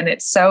to. And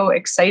it's so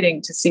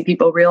exciting to see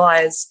people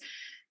realize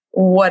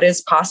what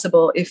is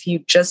possible if you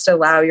just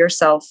allow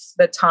yourself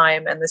the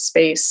time and the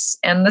space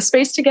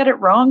to get it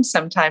wrong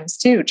sometimes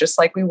too, just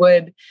like we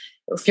would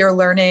if you're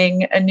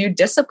learning a new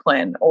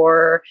discipline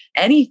or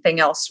anything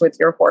else with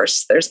your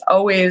horse. There's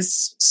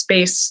always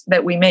space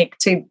that we make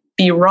to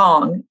be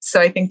wrong. So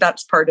I think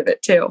that's part of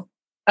it too.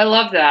 I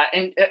love that.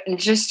 And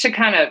just to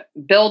kind of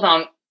build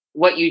on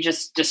what you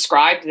just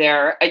described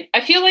there,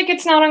 I feel like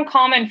it's not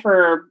uncommon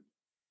for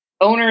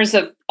owners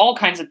of all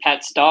kinds of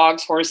pets,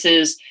 dogs,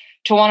 horses,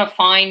 to want to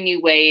find new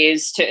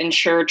ways to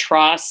ensure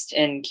trust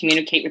and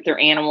communicate with their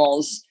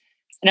animals.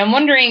 And I'm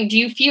wondering, do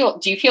you feel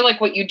like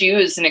what you do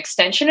is an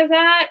extension of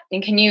that?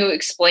 And can you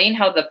explain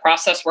how the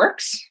process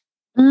works?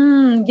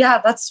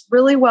 Yeah, that's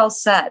really well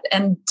said.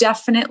 And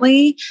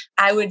definitely,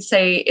 I would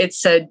say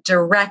it's a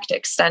direct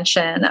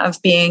extension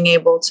of being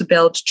able to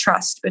build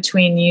trust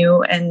between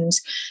you and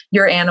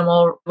your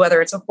animal,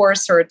 whether it's a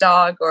horse or a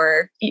dog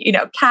or,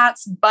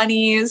 cats,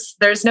 bunnies.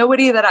 There's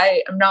nobody that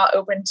I am not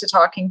open to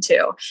talking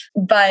to,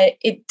 but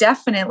it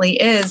definitely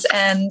is.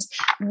 And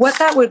what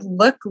that would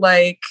look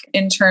like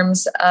in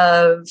terms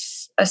of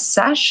a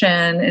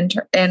session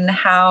and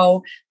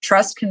how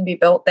trust can be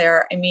built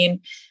there. I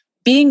mean,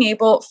 being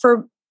able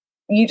for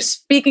you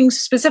speaking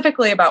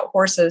specifically about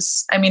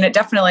horses, I mean, it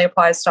definitely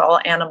applies to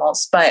all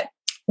animals, but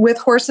with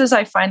horses,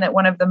 I find that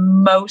one of the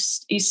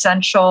most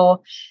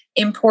essential,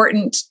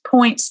 important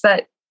points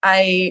that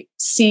I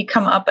see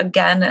come up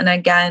again and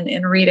again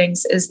in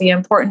readings is the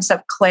importance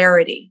of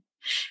clarity.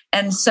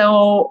 And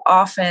so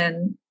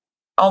often,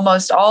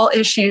 almost all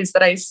issues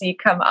that I see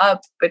come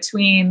up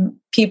between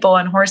people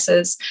and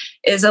horses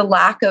is a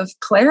lack of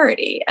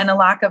clarity and a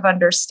lack of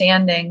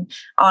understanding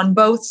on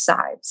both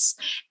sides.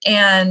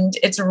 And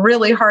it's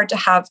really hard to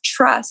have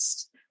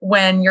trust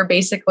when you're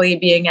basically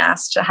being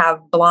asked to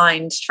have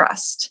blind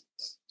trust.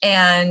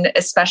 And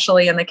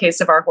especially in the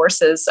case of our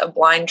horses, a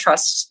blind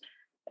trust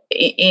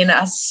in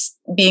us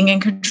being in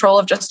control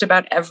of just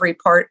about every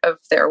part of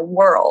their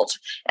world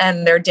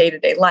and their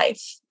day-to-day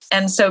life.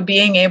 And so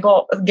giving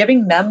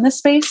them the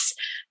space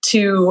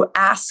to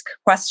ask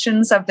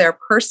questions of their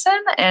person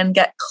and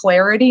get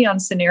clarity on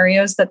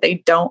scenarios that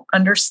they don't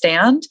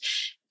understand,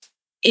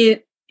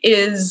 it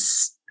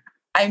is,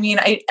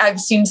 I've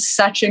seen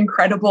such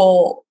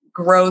incredible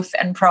growth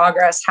and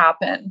progress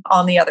happen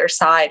on the other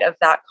side of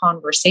that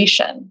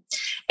conversation.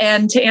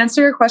 And to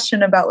answer your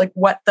question about like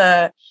what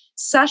the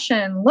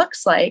session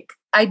looks like,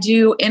 I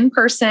do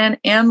in-person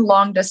and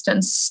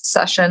long-distance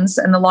sessions,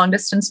 and the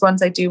long-distance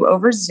ones I do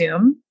over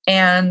Zoom,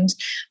 and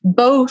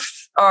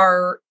both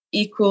are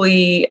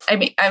equally,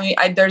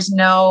 there's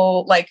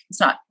no, like, it's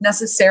not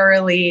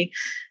necessarily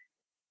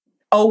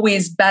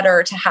always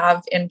better to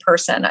have in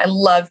person. I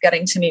love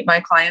getting to meet my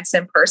clients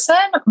in person.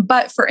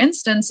 But for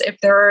instance, if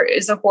there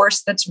is a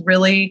horse that's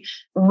really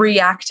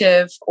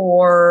reactive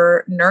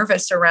or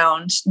nervous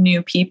around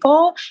new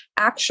people,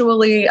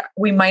 actually,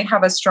 we might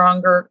have a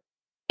stronger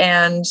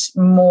and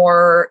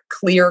more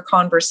clear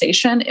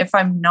conversation if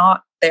I'm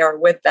not there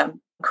with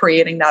them,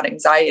 creating that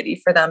anxiety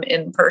for them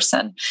in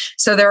person.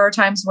 So there are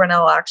times when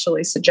I'll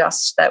actually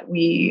suggest that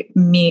we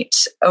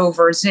meet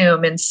over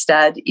Zoom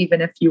instead,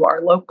 even if you are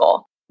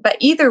local. But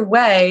either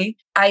way,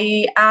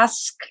 I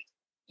ask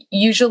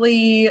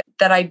usually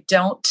that I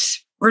don't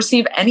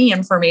receive any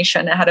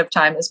information ahead of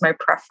time is my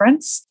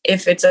preference.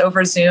 If it's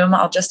over Zoom,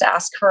 I'll just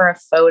ask for a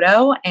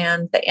photo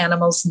and the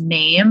animal's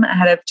name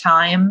ahead of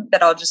time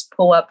that I'll just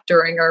pull up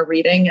during our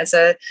reading as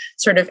a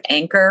sort of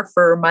anchor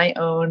for my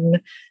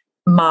own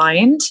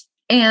mind.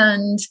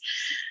 And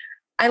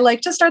I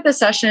like to start the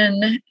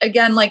session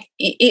again, like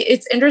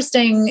it's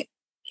interesting,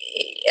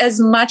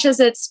 as much as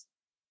it's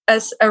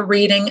as a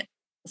reading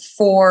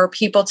for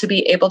people to be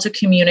able to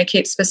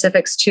communicate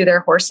specifics to their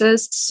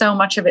horses, so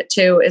much of it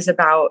too is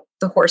about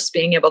the horse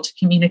being able to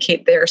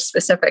communicate their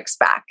specifics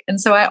back.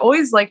 And so I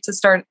always like to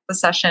start the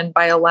session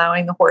by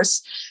allowing the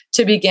horse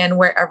to begin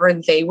wherever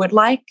they would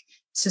like,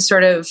 to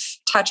sort of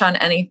touch on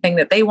anything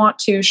that they want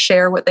to,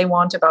 share what they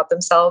want about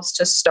themselves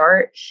to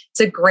start.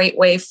 It's a great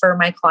way for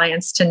my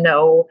clients to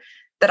know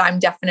that I'm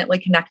definitely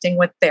connecting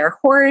with their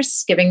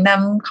horse, giving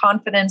them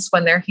confidence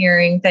when they're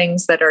hearing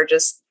things that are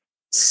just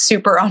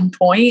super on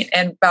point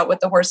and about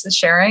what the horse is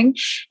sharing.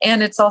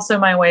 And it's also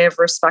my way of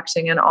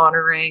respecting and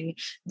honoring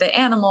the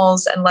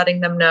animals and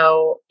letting them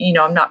know,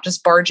 I'm not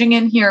just barging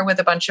in here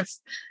with a bunch of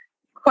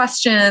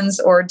questions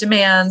or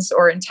demands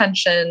or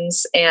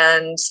intentions.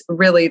 And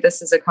really, this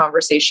is a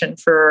conversation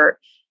for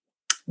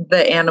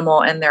the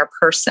animal and their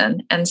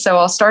person. And so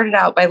I'll start it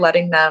out by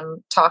letting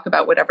them talk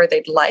about whatever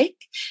they'd like.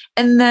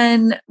 And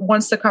then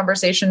once the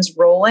conversation's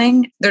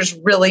rolling, there's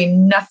really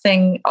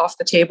nothing off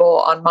the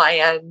table on my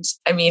end.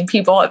 I mean,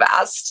 people have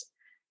asked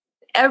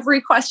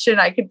every question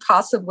I could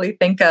possibly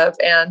think of,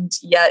 and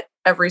yet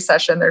every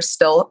session there's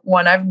still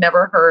one I've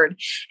never heard.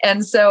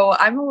 And so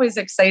I'm always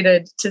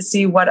excited to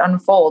see what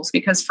unfolds,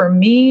 because for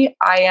me,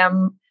 I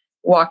am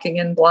walking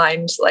in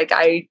blind. Like,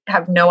 I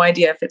have no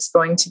idea if it's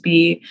going to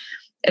be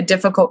a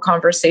difficult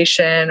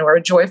conversation or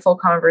a joyful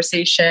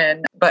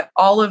conversation, but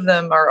all of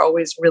them are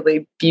always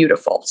really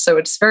beautiful. So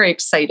it's very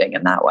exciting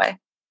in that way.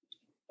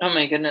 Oh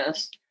my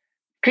goodness.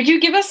 Could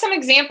you give us some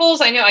examples?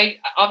 I know I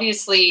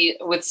obviously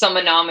with some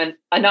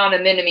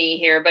anonymity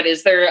here, but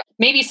is there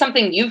maybe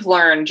something you've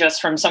learned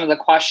just from some of the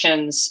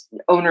questions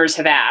owners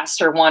have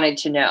asked or wanted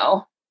to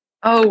know?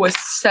 Oh,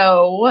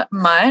 so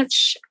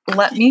much.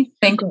 Let me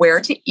think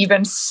where to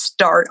even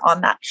start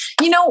on that.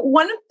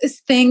 One of the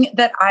things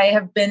that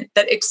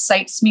that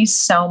excites me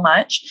so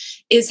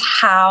much is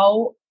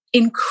how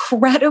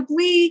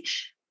incredibly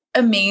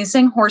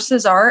amazing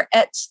horses are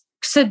at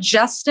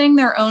suggesting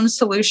their own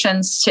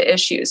solutions to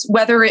issues,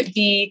 whether it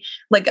be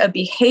like a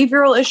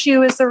behavioral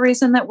issue is the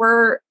reason that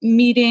we're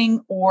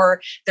meeting,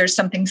 or there's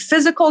something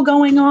physical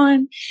going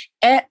on.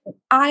 And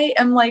I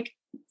am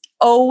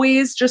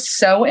always just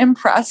so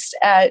impressed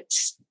at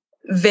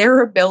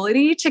their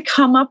ability to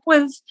come up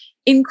with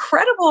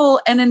incredible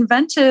and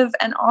inventive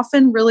and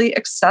often really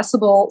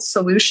accessible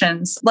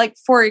solutions. Like,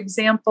 for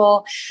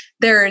example,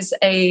 there's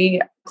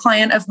a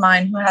client of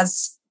mine who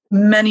has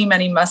many,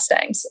 many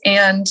Mustangs,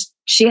 and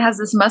she has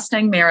this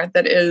Mustang mare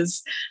that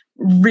is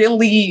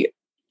really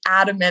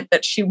adamant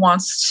that she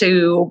wants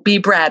to be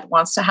bred,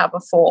 wants to have a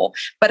foal,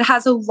 but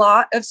has a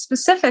lot of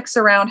specifics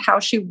around how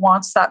she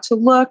wants that to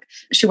look.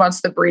 She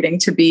wants the breeding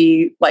to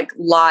be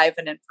live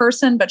and in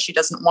person, but she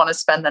doesn't want to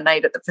spend the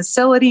night at the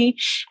facility.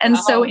 And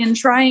so in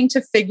trying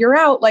to figure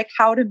out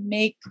how to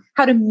meet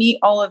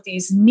all of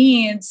these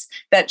needs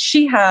that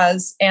she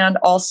has and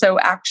also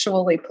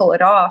actually pull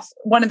it off,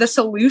 one of the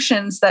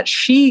solutions that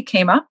she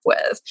came up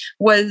with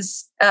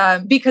was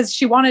because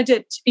she wanted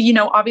it,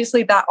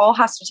 obviously that all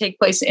has to take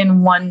place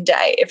in one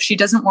day. If she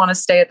doesn't want to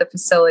stay at the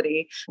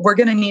facility, we're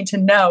going to need to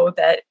know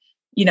that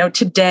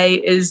today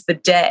is the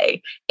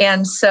day.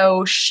 And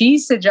so she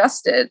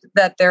suggested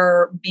that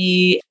there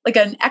be like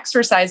an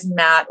exercise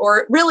mat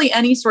or really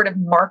any sort of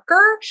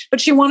marker, but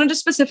she wanted a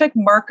specific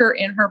marker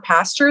in her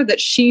pasture that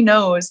she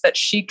knows that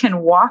she can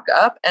walk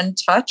up and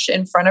touch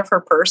in front of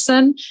her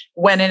person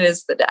when it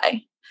is the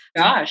day.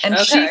 Gosh. And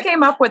okay. she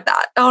came up with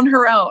that on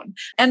her own.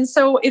 And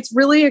so it's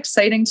really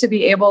exciting to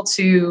be able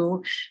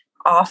to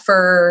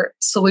offer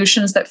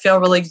solutions that feel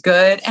really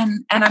good.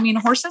 And I mean,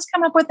 horses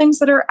come up with things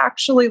that are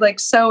actually like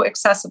so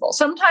accessible.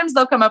 Sometimes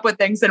they'll come up with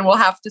things and we'll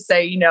have to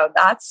say,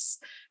 that's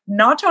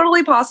not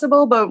totally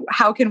possible, but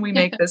how can we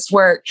make this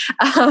work?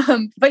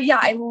 But yeah,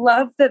 I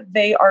love that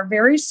they are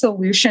very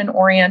solution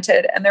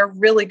oriented and they're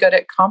really good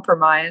at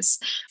compromise.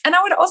 And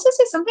I would also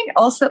say something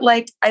else that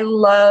I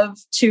love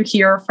to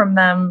hear from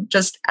them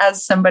just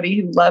as somebody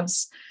who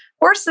loves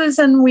horses.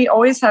 And we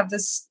always have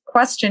this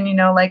question,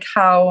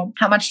 how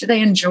much do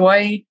they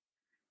enjoy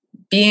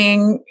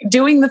doing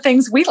the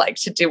things we like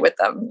to do with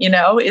them?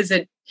 Is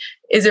it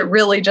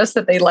really just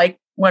that they like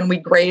when we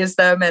graze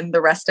them and the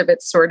rest of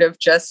it's sort of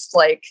just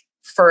like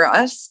for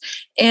us?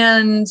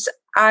 And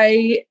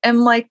I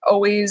am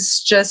always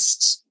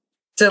just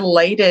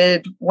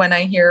delighted when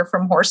I hear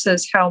from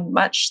horses how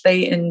much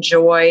they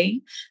enjoy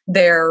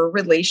their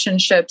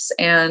relationships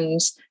and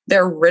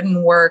their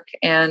ridden work.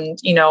 And,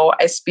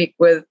 I speak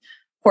with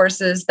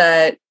horses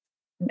that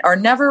are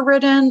never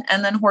ridden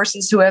and then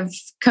horses who have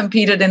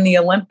competed in the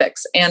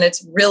Olympics. And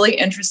it's really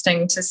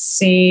interesting to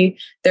see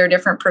their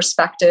different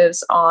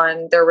perspectives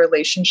on their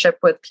relationship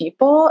with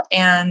people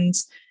and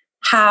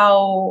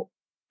how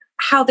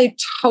they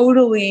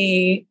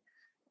totally,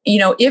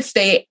 if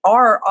they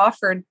are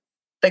offered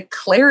the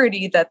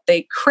clarity that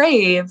they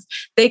crave,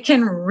 they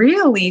can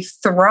really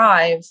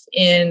thrive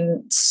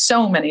in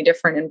so many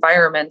different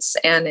environments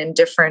and in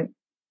different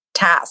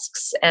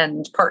tasks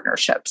and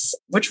partnerships,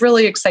 which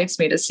really excites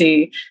me to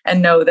see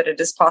and know that it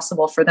is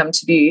possible for them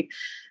to be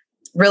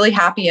really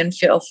happy and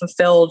feel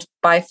fulfilled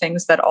by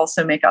things that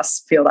also make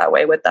us feel that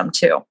way with them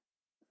too.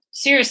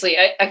 Seriously,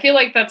 I feel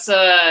like that's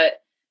a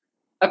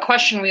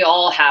question we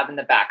all have in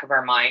the back of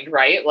our mind,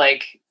 right?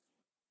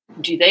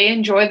 Do they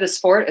enjoy the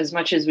sport as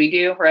much as we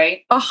do,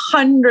 right?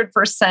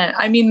 100%.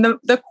 I mean,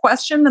 the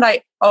question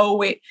that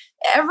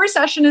every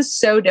session is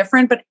so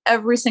different, but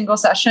every single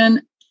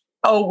session,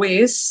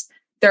 always,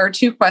 there are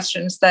two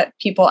questions that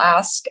people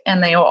ask,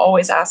 and they will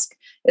always ask,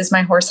 is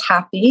my horse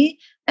happy?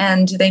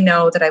 And do they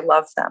know that I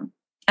love them?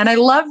 And I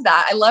love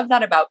that. I love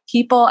that about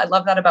people. I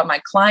love that about my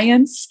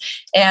clients.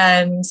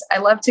 And I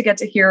love to get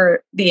to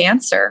hear the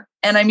answer.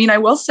 And I mean, I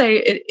will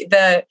say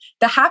the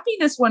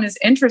happiness one is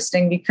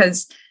interesting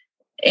because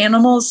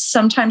animals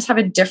sometimes have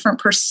a different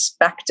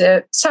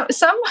perspective. So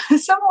some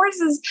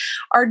horses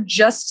are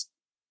just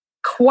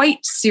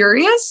quite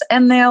serious,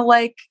 and they're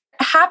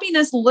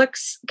happiness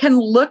can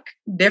look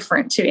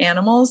different to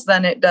animals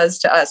than it does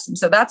to us. And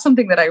so that's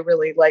something that I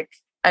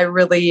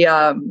really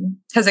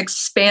has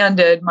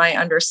expanded my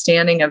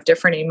understanding of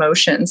different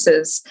emotions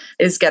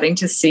is getting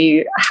to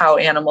see how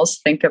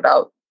animals think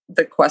about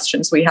the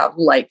questions we have,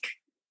 like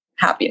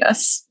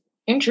happiness.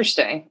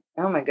 Interesting.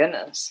 Oh my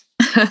goodness.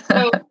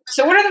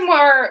 So what are the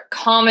more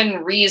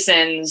common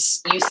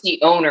reasons you see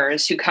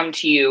owners who come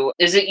to you?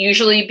 Is it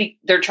usually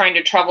they're trying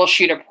to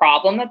troubleshoot a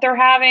problem that they're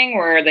having,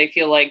 where they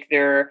feel like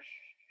they're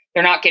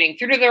not getting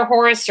through to their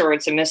horse, or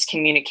it's a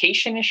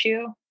miscommunication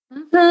issue?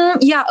 Mm-hmm.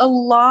 Yeah, a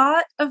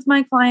lot of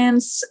my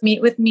clients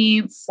meet with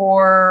me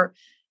for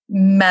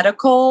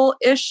medical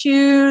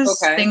issues,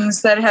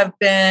 things that have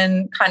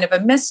been kind of a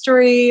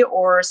mystery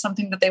or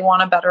something that they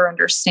want to better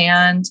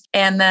understand.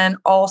 And then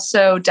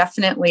also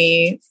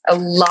definitely a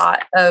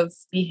lot of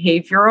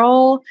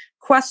behavioral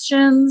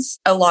questions,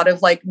 a lot of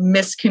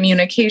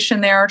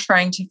miscommunication there,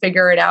 trying to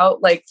figure it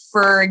out.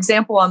 For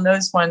example, on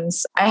those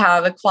ones, I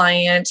have a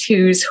client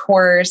whose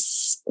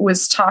horse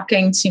was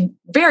talking to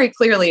very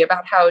clearly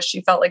about how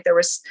she felt like there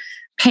was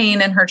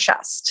pain in her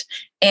chest.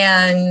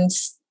 And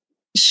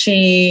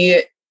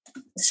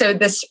so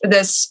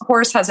this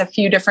horse has a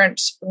few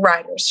different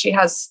riders. She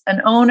has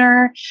an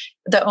owner,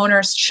 the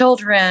owner's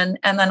children,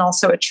 and then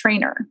also a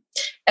trainer.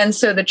 And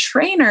so the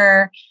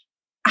trainer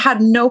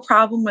had no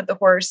problem with the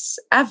horse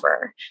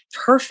ever.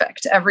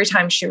 Perfect every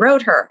time she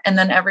rode her. And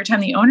then every time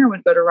the owner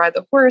would go to ride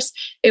the horse,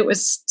 it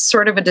was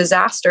sort of a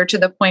disaster, to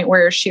the point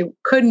where she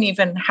couldn't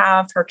even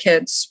have her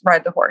kids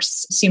ride the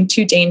horse. It seemed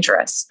too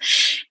dangerous.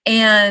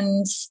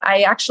 And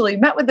I actually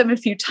met with them a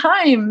few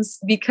times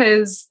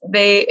because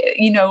they,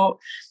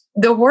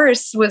 the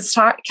horse was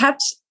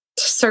kept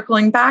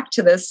circling back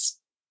to this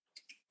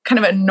kind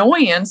of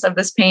annoyance of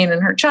this pain in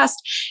her chest.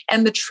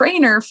 And the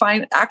trainer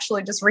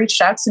actually just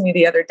reached out to me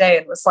the other day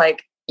and was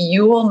like,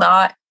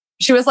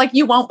 she was like,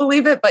 you won't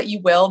believe it, but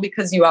you will,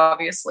 because you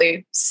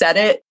obviously said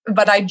it.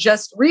 But I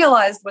just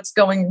realized what's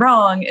going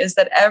wrong is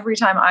that every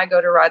time I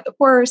go to ride the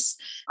horse,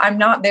 I'm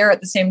not there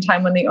at the same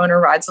time when the owner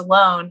rides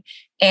alone.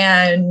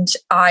 And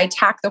I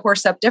tack the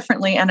horse up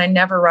differently, and I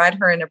never ride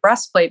her in a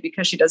breastplate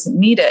because she doesn't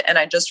need it. And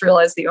I just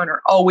realized the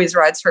owner always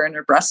rides her in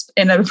a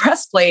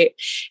breastplate.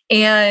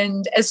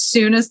 And as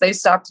soon as they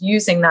stopped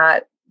using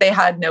that, they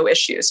had no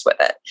issues with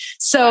it.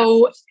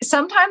 So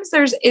sometimes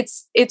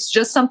it's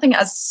just something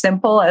as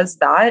simple as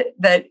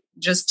that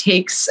just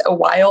takes a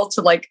while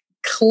to like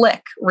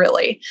click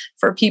really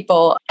for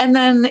people. And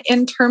then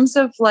in terms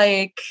of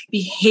like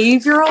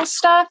behavioral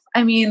stuff,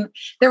 I mean,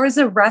 there was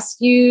a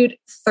rescued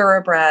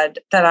thoroughbred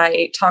that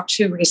I talked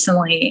to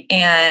recently,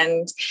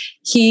 and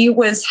he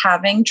was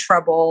having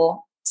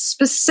trouble.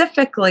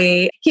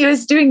 Specifically, he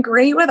was doing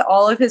great with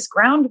all of his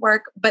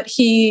groundwork, but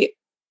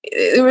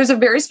there was a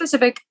very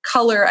specific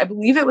color. I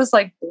believe it was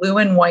like blue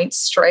and white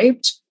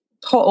striped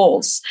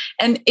poles.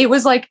 And it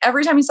was like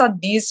every time he saw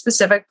these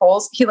specific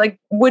poles, he like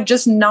would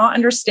just not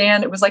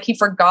understand. It was like he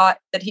forgot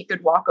that he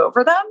could walk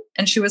over them.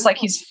 And she was like,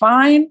 he's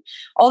fine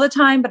all the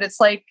time, but it's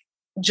like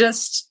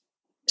just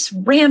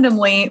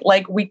randomly,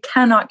 like we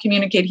cannot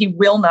communicate. He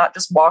will not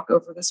just walk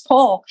over this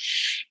pole.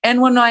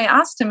 And when I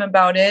asked him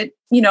about it,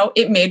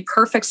 it made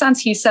perfect sense.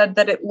 He said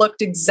that it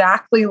looked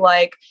exactly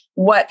like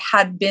what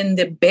had been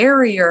the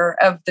barrier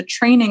of the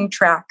training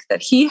track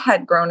that he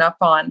had grown up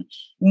on.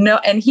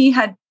 And he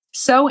had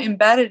so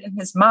embedded in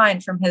his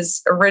mind from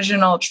his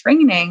original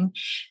training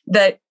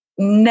that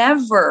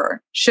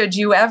never should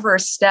you ever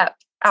step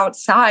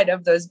outside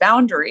of those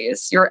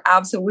boundaries. You're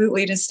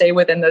absolutely to stay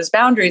within those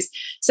boundaries.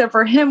 So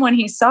for him, when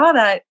he saw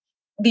that,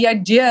 the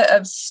idea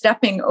of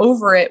stepping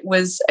over it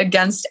was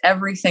against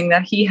everything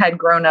that he had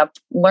grown up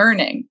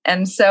learning.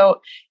 And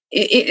so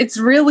it's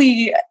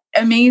really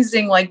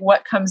amazing, like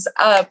what comes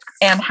up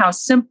and how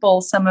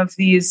simple some of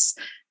these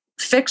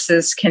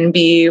fixes can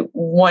be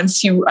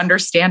once you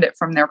understand it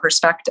from their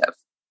perspective.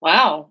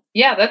 Wow.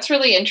 Yeah, that's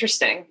really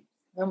interesting.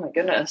 Oh my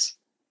goodness.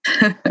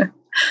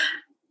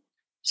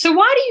 So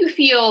why do you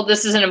feel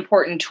this is an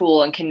important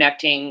tool in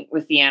connecting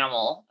with the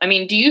animal? I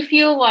mean, do you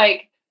feel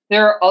like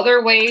there are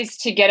other ways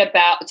to get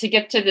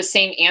to the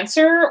same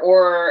answer,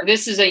 or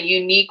this is a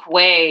unique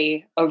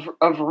way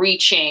of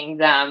reaching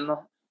them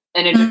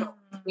in a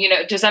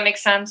different, does that make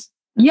sense?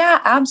 Yeah,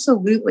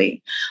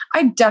 absolutely.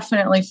 I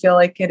definitely feel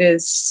like it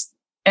is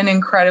an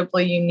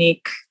incredibly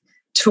unique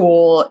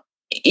tool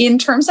in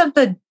terms of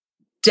the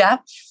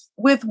depth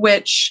with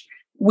which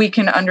we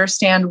can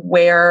understand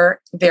where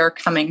they're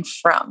coming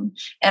from.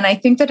 And I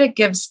think that it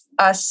gives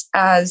us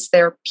as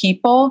their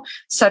people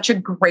such a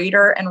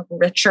greater and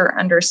richer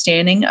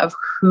understanding of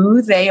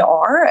who they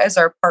are as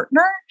our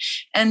partner.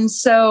 And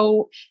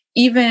so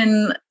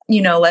even,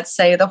 let's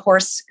say the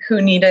horse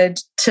who needed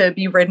to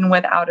be ridden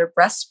without a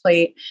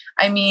breastplate,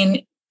 I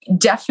mean,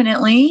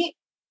 definitely,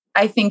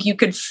 I think you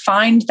could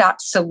find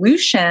that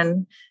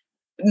solution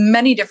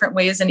many different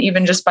ways, and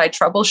even just by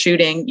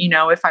troubleshooting.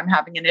 If I'm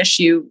having an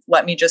issue,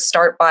 let me just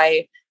start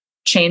by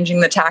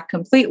changing the tack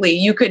completely.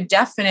 You could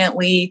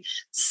definitely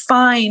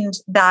find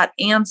that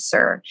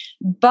answer.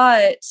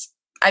 But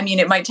I mean,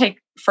 it might take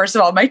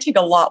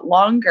a lot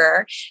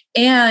longer.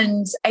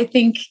 And I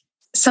think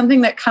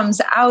something that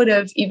comes out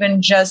of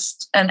even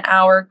just an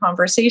hour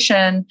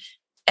conversation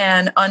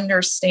and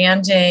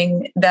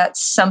understanding that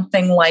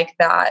something like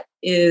that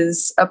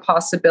is a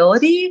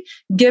possibility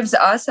gives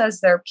us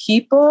as their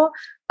people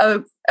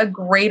a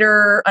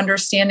greater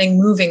understanding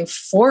moving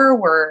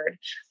forward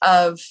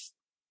of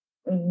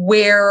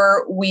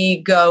where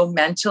we go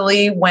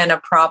mentally when a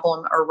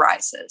problem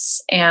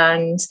arises.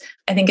 And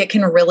I think it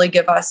can really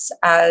give us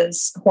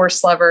as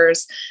horse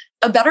lovers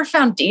a better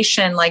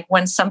foundation, like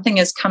when something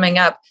is coming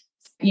up,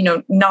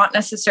 not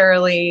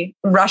necessarily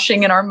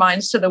rushing in our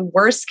minds to the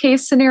worst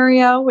case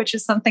scenario, which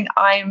is something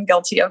I am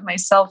guilty of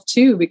myself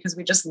too, because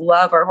we just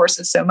love our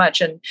horses so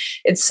much. And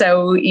it's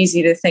so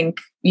easy to think,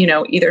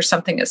 either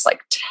something is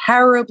like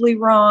terribly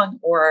wrong,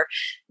 or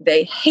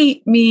they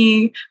hate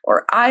me,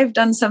 or I've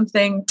done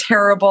something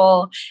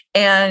terrible.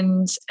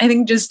 And I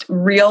think just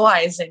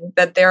realizing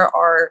that there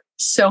are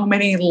so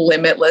many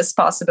limitless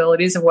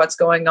possibilities of what's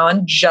going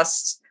on,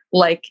 just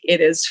like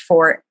it is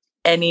for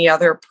any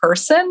other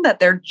person,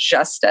 that they're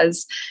just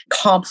as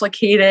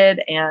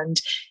complicated and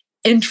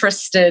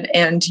interested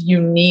and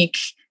unique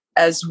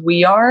as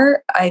we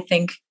are, I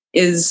think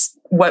is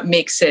what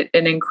makes it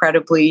an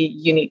incredibly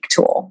unique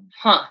tool.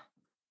 Huh.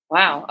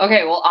 Wow.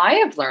 Okay. Well, I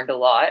have learned a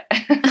lot.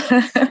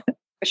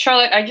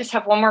 Charlotte, I just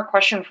have one more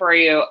question for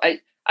you.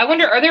 I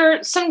wonder, are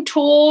there some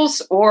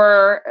tools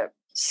or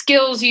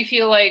skills you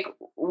feel like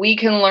we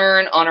can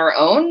learn on our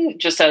own,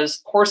 just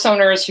as horse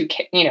owners who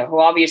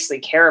obviously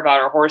care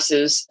about our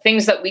horses,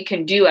 things that we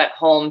can do at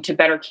home to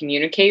better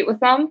communicate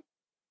with them?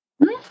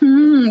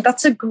 Mm-hmm.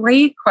 That's a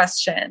great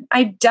question.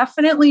 I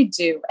definitely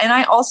do. And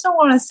I also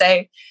want to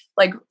say,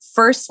 like,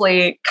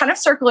 firstly, kind of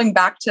circling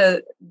back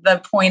to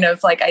the point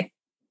of like,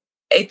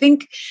 I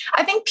think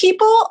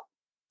people,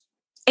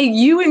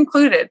 you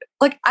included,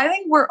 like, I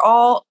think we're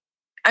all,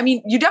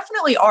 you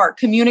definitely are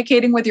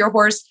communicating with your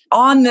horse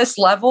on this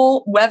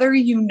level, whether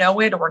you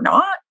know it or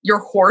not. Your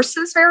horse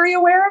is very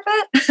aware of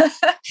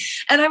it.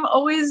 And I'm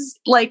always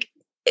like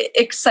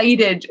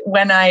excited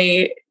when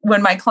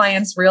my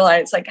clients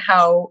realize like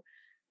how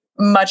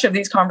much of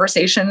these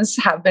conversations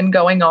have been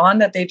going on,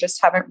 that they just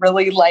haven't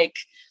really like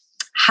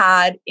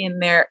had in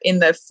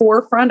the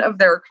forefront of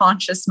their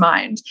conscious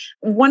mind.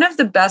 One of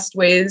the best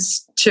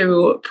ways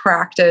to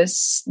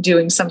practice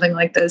doing something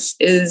like this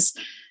is,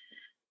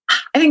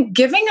 I think,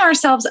 giving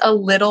ourselves a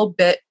little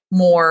bit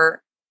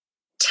more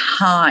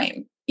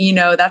time.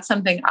 That's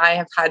something I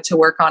have had to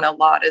work on a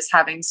lot, is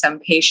having some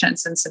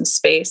patience and some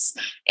space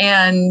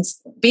and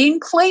being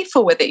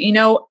playful with it.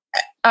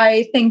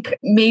 I think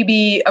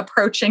maybe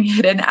approaching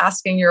it and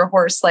asking your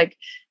horse, like,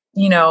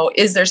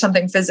 is there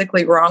something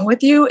physically wrong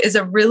with you, is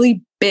a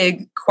really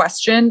big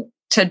question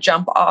to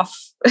jump off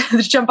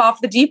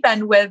the deep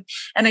end with.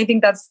 And I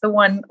think that's the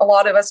one a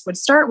lot of us would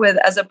start with,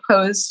 as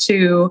opposed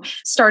to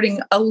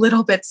starting a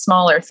little bit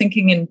smaller,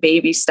 thinking in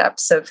baby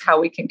steps of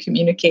how we can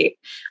communicate.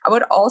 I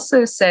would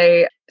also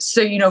say,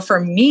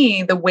 for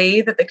me, the way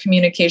that the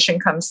communication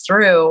comes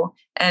through,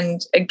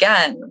 and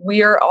again,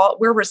 we're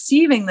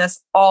receiving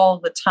this all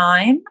the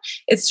time.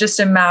 It's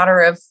just a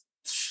matter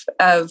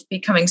of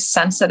becoming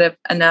sensitive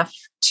enough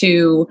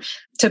to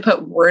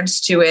put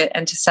words to it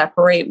and to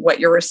separate what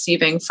you're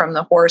receiving from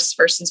the horse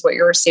versus what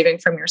you're receiving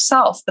from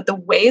yourself. But the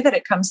way that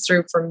it comes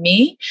through for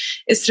me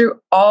is through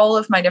all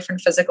of my different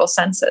physical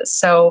senses.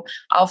 So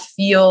I'll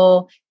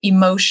feel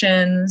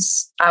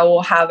emotions. I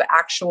will have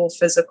actual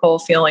physical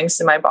feelings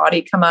in my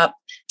body come up,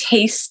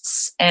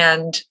 tastes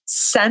and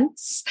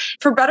scents.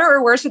 For better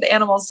or worse with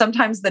animals,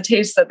 sometimes the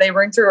tastes that they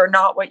bring through are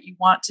not what you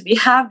want to be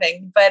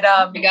having. But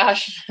oh my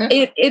gosh.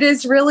 it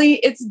is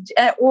really,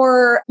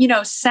 or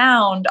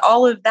sound,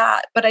 all of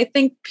that. But I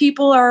think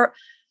people are,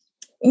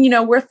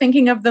 we're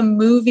thinking of the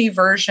movie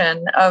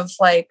version of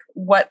like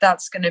what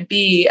that's going to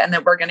be, and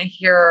that we're going to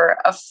hear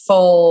a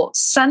full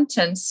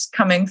sentence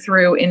coming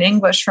through in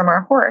English from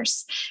our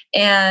horse.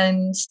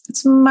 And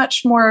it's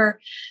much more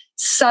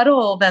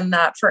subtle than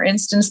that. For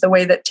instance, the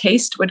way that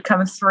taste would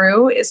come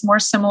through is more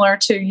similar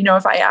to,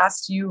 if I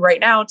asked you right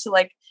now to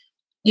like,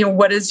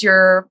 what does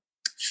your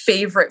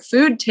favorite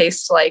food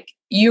taste like?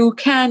 You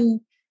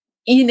can,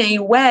 in a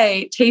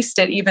way, taste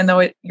it, even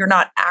though you're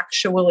not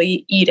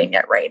actually eating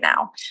it right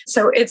now.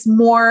 So it's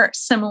more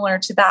similar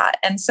to that.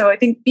 And so I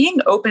think being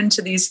open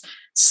to these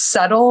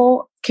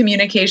subtle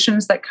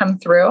communications that come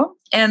through,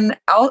 and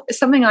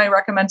something I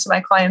recommend to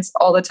my clients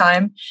all the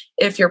time,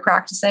 if you're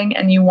practicing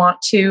and you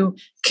want to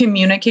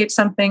communicate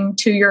something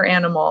to your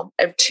animal,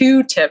 I have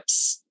 2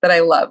 tips that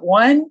I love.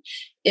 One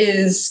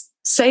is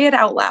say it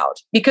out loud,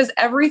 because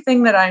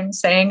everything that I'm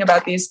saying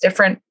about these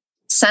different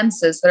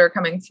senses that are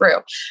coming through,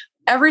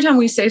 every time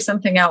we say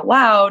something out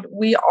loud,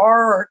 we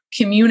are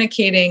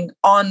communicating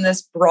on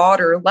this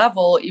broader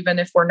level, even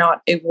if we're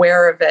not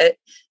aware of it.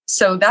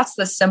 So that's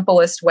the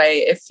simplest way.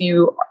 If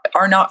you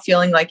are not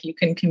feeling like you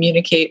can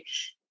communicate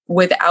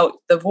without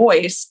the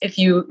voice, if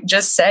you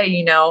just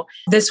say,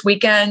 this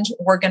weekend,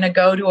 we're going to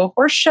go to a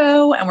horse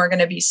show and we're going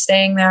to be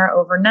staying there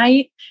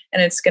overnight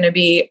and it's going to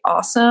be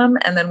awesome.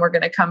 And then we're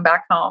going to come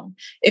back home.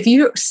 If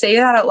you say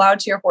that out loud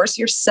to your horse,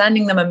 you're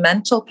sending them a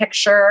mental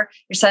picture.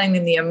 You're sending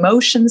them the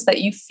emotions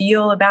that you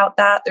feel about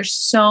that. There's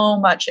so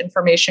much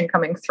information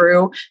coming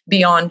through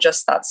beyond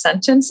just that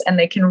sentence, and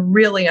they can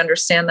really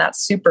understand that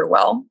super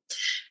well.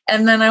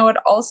 And then I would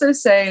also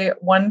say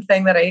one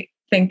thing that I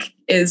think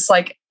is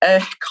like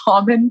a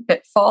common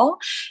pitfall,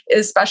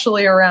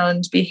 especially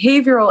around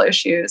behavioral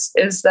issues,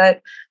 is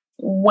that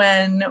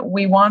when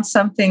we want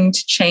something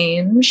to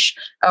change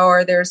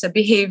or there's a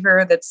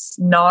behavior that's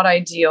not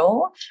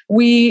ideal,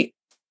 we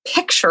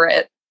picture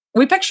it.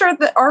 We picture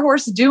our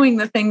horse doing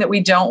the thing that we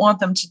don't want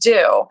them to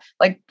do.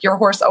 Like your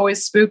horse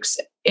always spooks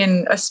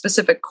in a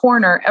specific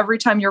corner. Every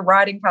time you're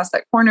riding past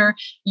that corner,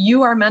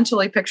 you are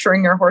mentally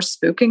picturing your horse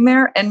spooking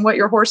there. And what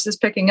your horse is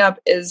picking up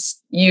is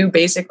you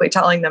basically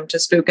telling them to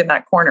spook in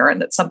that corner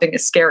and that something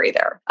is scary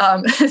there.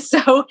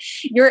 So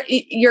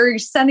you're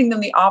sending them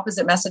the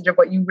opposite message of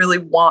what you really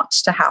want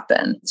to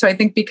happen. So I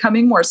think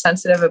becoming more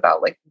sensitive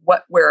about like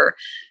what we're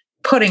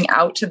putting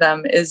out to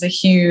them is a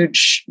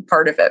huge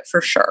part of it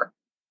for sure.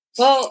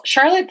 Well,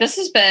 Charlotte, this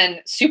has been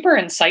super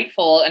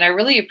insightful, and I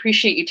really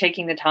appreciate you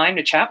taking the time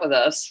to chat with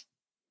us.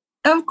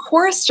 Of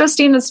course,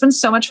 Justine, it's been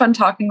so much fun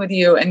talking with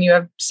you, and you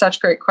have such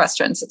great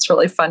questions. It's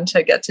really fun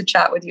to get to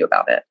chat with you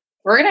about it.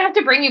 We're going to have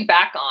to bring you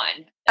back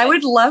on. I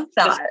would love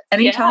that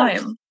anytime.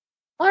 Yeah.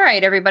 All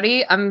right,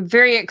 everybody. I'm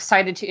very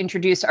excited to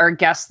introduce our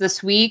guest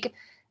this week.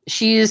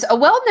 She's a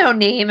well-known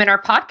name in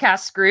our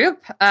podcast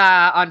group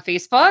on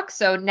Facebook.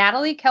 So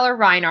Natalie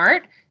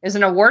Keller-Reinart is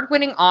an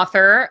award-winning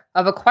author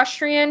of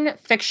equestrian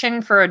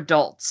fiction for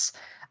adults.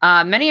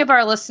 Many of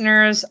our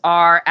listeners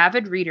are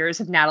avid readers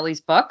of Natalie's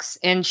books,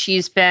 and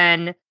she's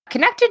been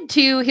connected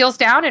to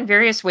Heelsdown in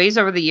various ways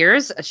over the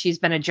years. She's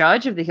been a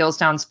judge of the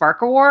Heelsdown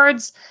Spark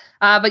Awards,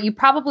 but you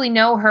probably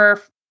know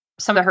her,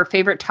 some of her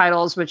favorite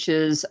titles, which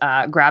is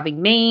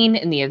Grabbing Mane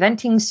in the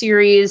Eventing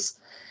series.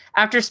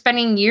 After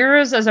spending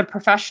years as a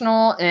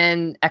professional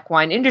in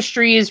equine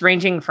industries,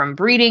 ranging from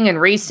breeding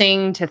and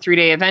racing to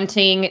 3-day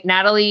eventing,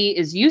 Natalie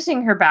is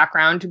using her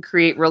background to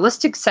create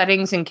realistic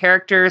settings and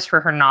characters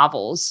for her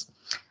novels.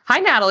 Hi,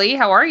 Natalie.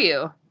 How are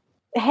you?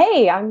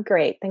 Hey, I'm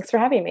great. Thanks for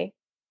having me.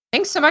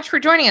 Thanks so much for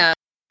joining us.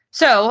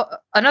 So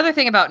another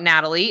thing about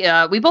Natalie,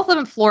 we both live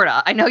in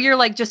Florida. I know you're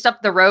like just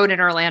up the road in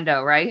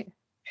Orlando, right?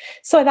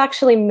 So I've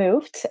actually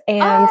moved,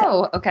 and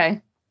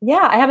okay.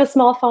 Yeah, I have a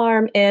small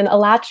farm in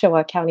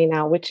Alachua County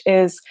now, which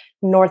is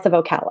north of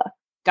Ocala.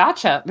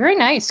 Gotcha. Very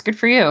nice. Good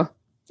for you.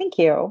 Thank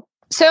you.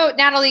 So,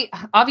 Natalie,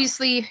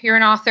 obviously you're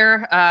an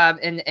author,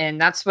 and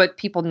that's what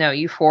people know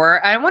you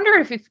for. I wonder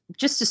if,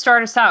 just to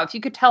start us out, if you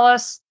could tell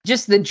us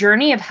just the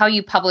journey of how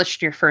you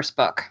published your first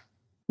book.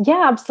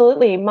 Yeah,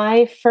 absolutely.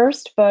 My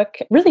first book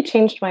really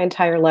changed my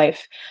entire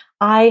life.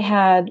 I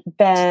had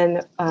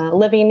been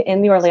living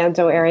in the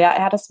Orlando area. I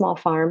had a small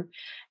farm,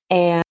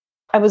 and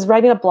I was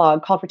writing a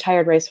blog called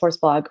Retired Racehorse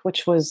Blog,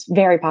 which was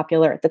very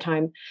popular at the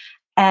time.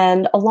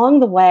 And along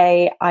the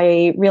way,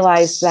 I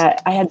realized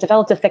that I had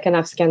developed a thick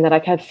enough skin that I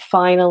could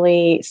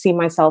finally see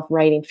myself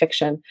writing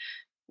fiction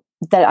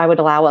that I would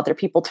allow other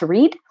people to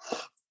read.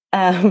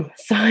 So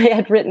I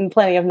had written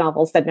plenty of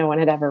novels that no one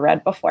had ever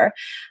read before.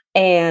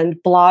 And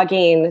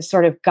blogging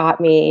sort of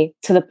got me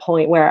to the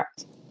point where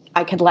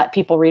I could let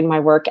people read my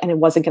work and it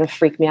wasn't going to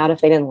freak me out if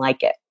they didn't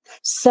like it.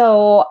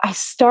 So I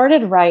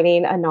started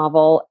writing a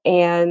novel,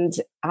 and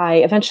I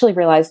eventually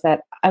realized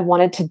that I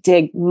wanted to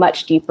dig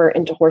much deeper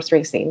into horse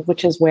racing,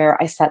 which is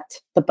where I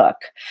set the book.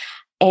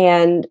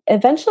 And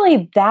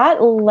eventually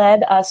that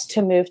led us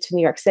to move to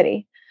New York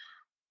City,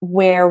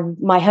 where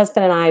my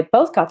husband and I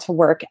both got to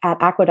work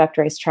at Aqueduct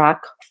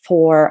Racetrack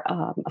for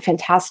a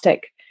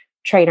fantastic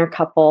trainer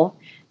couple.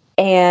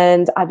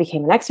 And I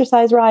became an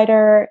exercise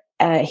rider.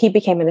 He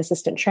became an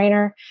assistant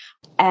trainer.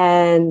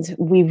 And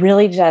we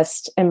really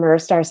just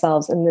immersed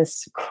ourselves in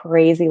this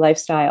crazy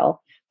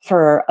lifestyle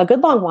for a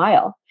good long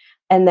while.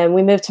 And then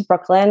we moved to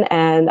Brooklyn,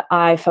 and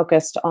I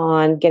focused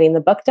on getting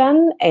the book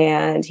done.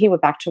 And he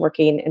went back to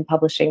working in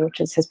publishing, which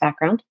is his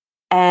background.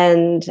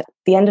 And at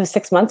the end of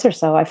 6 months or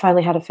so, I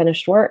finally had a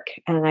finished work.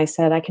 And I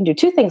said, I can do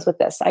two things with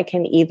this. I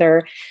can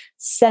either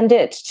send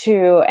it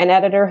to an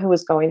editor who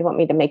was going to want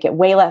me to make it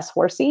way less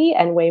horsey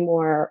and way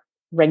more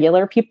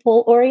regular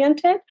people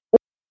oriented.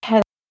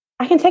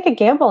 I can take a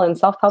gamble and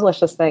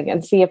self-publish this thing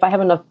and see if I have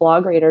enough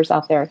blog readers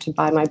out there to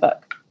buy my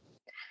book.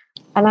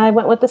 And I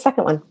went with the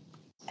second one.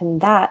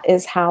 And that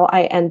is how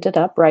I ended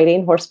up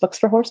writing horse books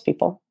for horse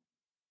people.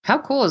 How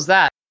cool is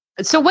that?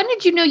 So when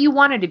did you know you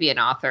wanted to be an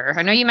author?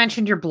 I know you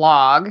mentioned your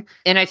blog,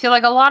 and I feel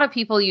like a lot of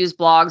people use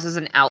blogs as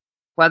an outlet,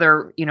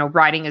 whether,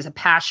 writing is a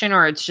passion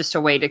or it's just a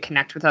way to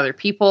connect with other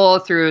people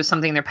through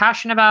something they're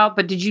passionate about.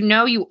 But did you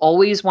know you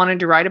always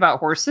wanted to write about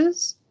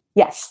horses?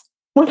 Yes.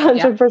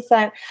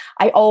 100%.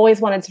 I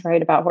always wanted to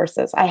write about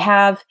horses. I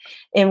have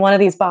in one of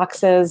these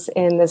boxes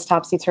in this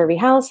topsy-turvy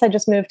house I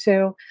just moved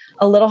to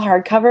a little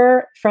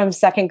hardcover from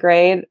second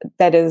grade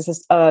that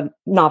is a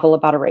novel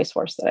about a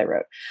racehorse that I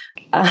wrote.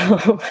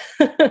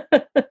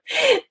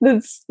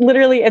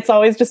 It's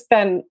always just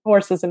been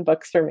horses and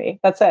books for me.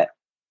 That's it.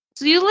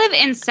 So you live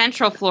in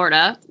Central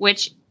Florida,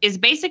 which is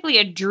basically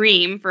a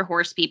dream for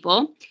horse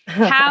people.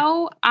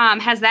 How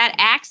has that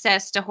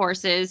access to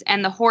horses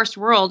and the horse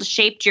world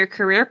shaped your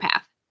career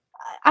path?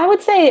 I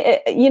would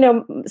say,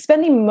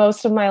 spending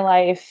most of my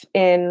life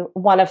in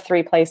one of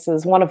three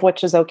places, one of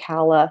which is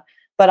Ocala,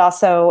 but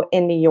also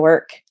in New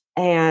York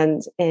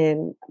and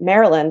in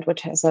Maryland,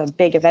 which has a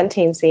big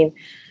eventing scene.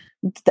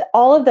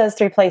 All of those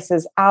three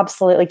places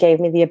absolutely gave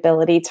me the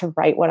ability to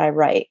write what I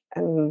write.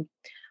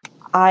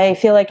 I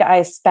feel like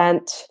I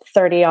spent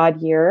 30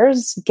 odd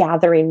years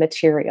gathering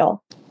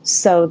material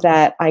so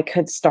that I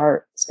could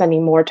start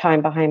spending more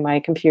time behind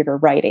my computer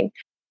writing.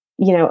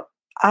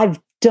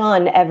 I've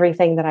done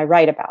everything that I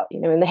write about.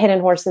 In the Hidden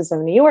Horses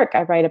of New York,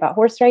 I write about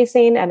horse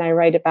racing, and I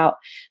write about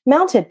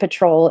mounted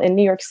patrol in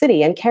New York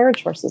City and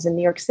carriage horses in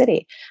New York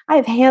City. I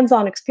have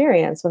hands-on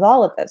experience with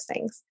all of those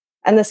things.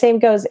 And the same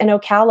goes in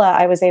Ocala.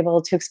 I was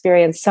able to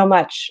experience so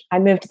much. I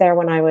moved there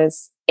when I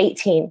was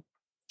 18.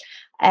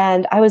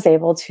 And I was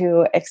able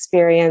to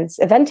experience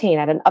eventing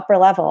at an upper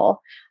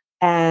level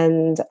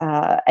and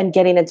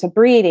getting into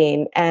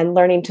breeding and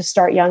learning to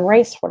start young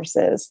race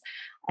horses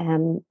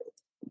and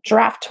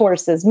draft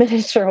horses,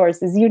 miniature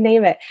horses, you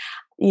name it.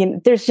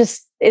 There's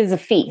just is a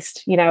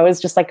feast. It's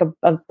just like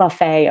a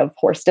buffet of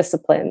horse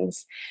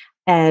disciplines.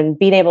 And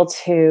being able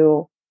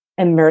to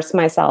immerse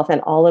myself in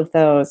all of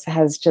those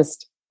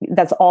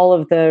that's all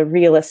of the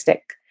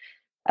realistic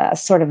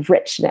sort of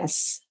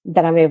richness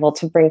that I'm able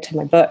to bring to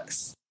my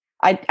books.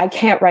 I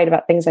can't write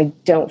about things I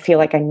don't feel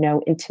like I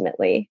know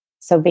intimately.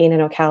 So being in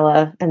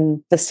Ocala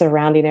and the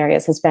surrounding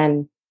areas has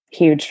been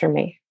huge for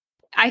me.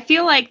 I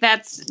feel like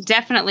that's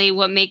definitely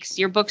what makes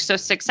your book so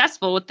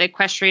successful with the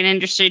equestrian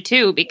industry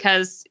too,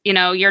 because,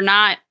 you're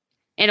not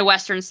in a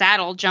Western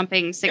saddle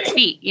jumping 6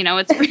 feet,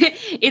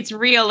 it's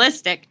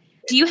realistic.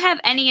 Do you have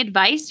any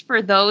advice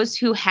for those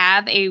who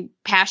have a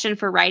passion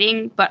for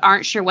writing, but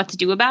aren't sure what to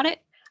do about it?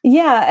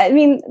 Yeah.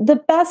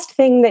 The best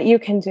thing that you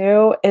can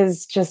do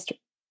is just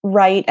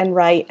write and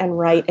write and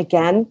write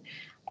again,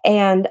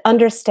 and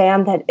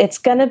understand that it's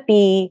going to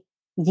be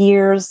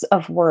years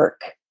of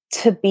work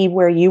to be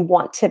where you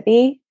want to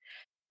be.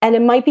 And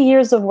it might be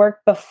years of work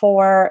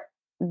before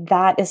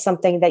that is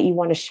something that you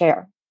want to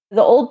share.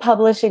 The old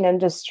publishing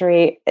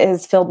industry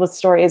is filled with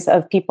stories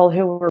of people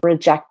who were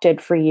rejected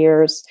for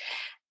years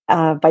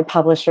by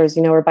publishers,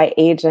 or by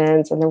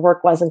agents, and their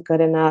work wasn't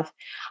good enough.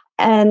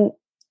 And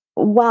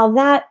while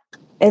that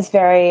is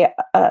very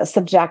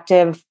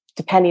subjective,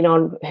 depending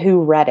on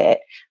who read it,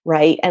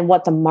 right, and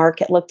what the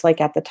market looked like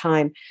at the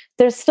time,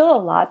 there's still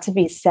a lot to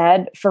be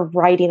said for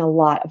writing a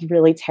lot of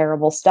really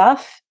terrible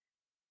stuff,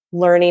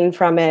 learning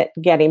from it,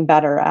 getting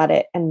better at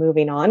it, and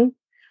moving on.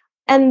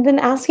 And then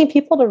asking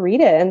people to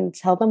read it and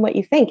tell them what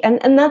you think. And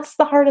that's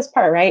the hardest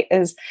part, right?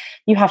 Is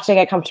you have to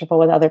get comfortable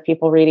with other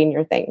people reading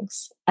your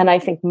things. And I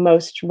think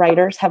most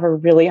writers have a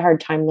really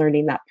hard time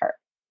learning that part.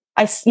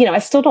 I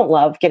still don't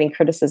love getting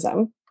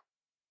criticism.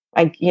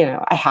 I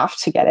have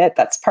to get it.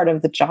 That's part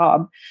of the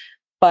job.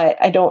 But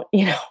I don't,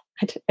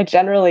 I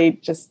generally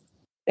just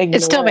ignore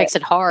it. Still makes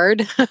it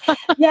hard.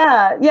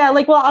 Yeah.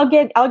 Like, well, I'll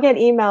get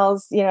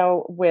emails,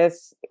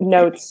 with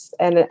notes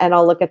and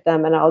I'll look at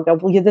them and I'll go,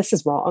 well, yeah, this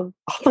is wrong.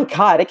 Oh my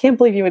God, I can't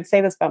believe you would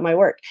say this about my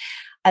work.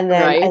 And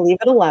then I leave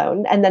it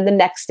alone. And then the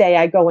next day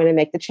I go in and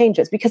make the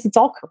changes because it's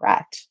all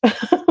correct.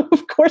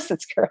 Of course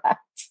it's correct.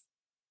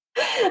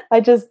 I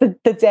just,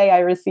 the day I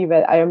receive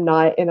it, I am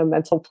not in a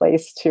mental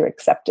place to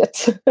accept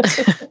it.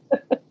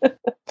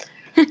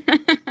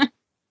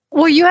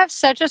 Well, you have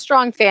such a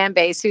strong fan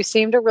base who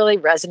seem to really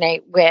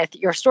resonate with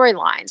your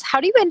storylines. How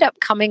do you end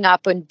up coming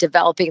up and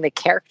developing the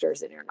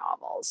characters in your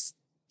novels?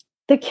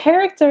 The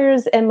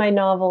characters in my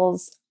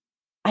novels,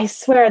 I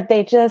swear,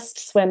 they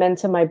just swim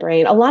into my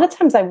brain. A lot of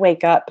times I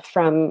wake up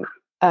from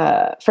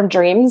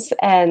dreams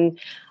and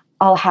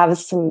I'll have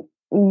some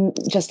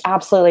just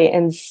absolutely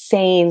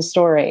insane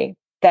story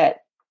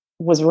that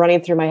was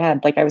running through my head.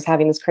 Like I was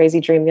having this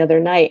crazy dream the other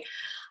night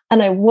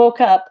and I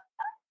woke up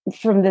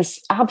from this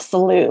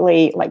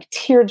absolutely like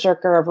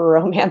tearjerker of a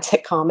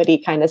romantic comedy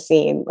kind of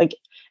scene. Like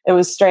it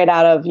was straight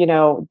out of,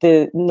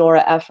 the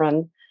Nora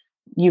Ephron,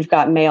 You've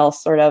Got Mail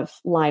sort of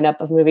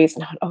lineup of movies.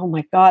 And I thought, oh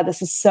my God,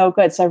 this is so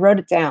good. So I wrote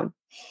it down.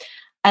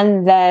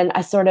 And then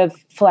I sort of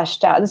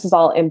fleshed out, this is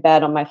all in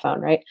bed on my phone,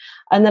 right?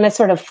 And then I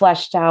sort of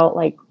fleshed out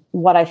like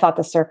what I thought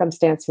the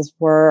circumstances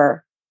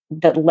were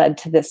that led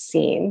to this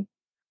scene.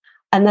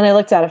 And then I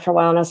looked at it for a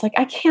while and I was like,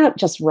 I can't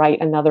just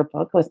write another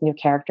book with new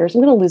characters.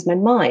 I'm going to lose my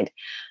mind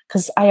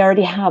because I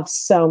already have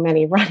so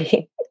many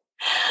running.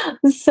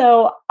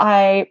 So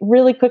I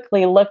really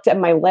quickly looked at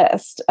my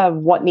list of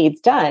what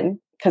needs done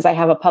because I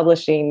have a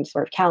publishing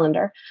sort of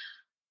calendar.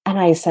 And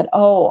I said,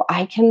 oh,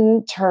 I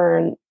can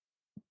turn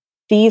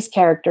these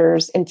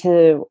characters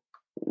into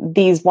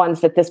these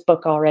ones that this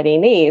book already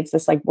needs,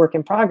 this like work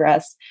in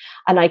progress.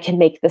 And I can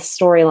make this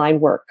storyline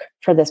work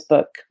for this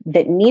book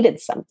that needed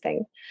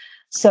something.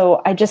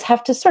 So I just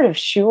have to sort of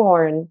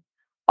shoehorn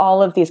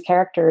all of these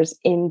characters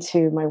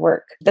into my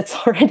work that's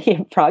already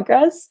in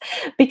progress.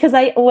 Because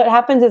what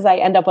happens is I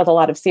end up with a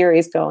lot of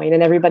series going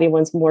and everybody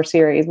wants more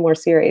series.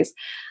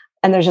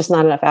 And there's just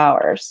not enough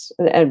hours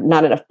and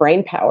not enough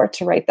brain power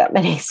to write that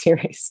many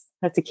series.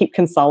 I have to keep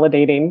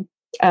consolidating.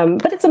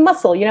 But it's a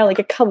muscle, like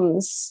it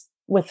comes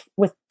with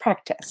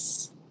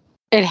practice.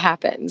 It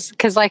happens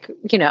because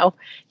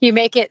you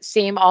make it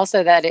seem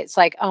also that it's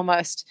like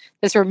almost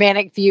this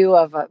romantic view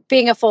of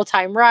being a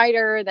full-time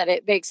writer, that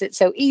it makes it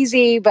so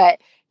easy. But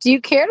do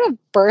you care to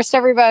burst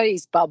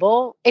everybody's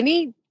bubble?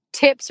 Any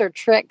tips or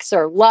tricks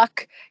or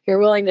luck you're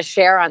willing to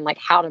share on like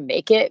how to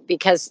make it?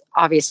 Because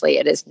obviously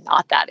it is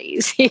not that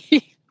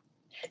easy.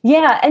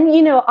 Yeah. And,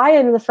 I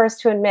am the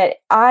first to admit,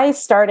 I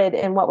started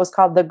in what was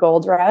called the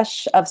gold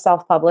rush of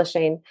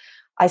self-publishing.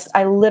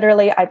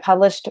 I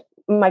published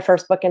my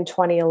first book in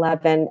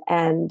 2011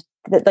 and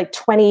like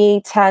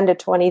 2010 to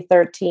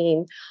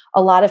 2013,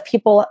 a lot of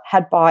people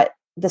had bought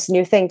this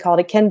new thing called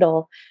a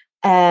Kindle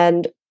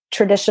and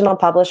traditional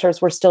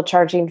publishers were still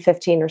charging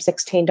 $15 or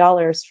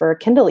 $16 for a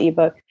Kindle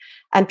ebook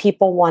and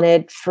people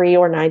wanted free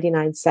or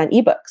 99-cent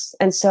ebooks.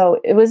 And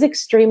so it was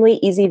extremely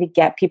easy to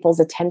get people's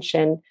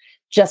attention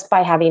just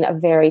by having a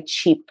very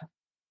cheap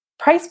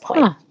price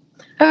point.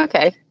 Huh.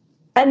 Okay.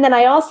 And then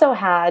I also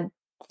had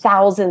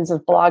thousands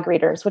of blog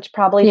readers, which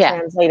probably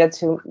translated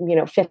to,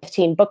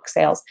 15 book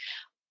sales.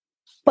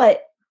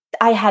 But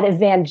I had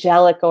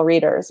evangelical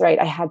readers, right?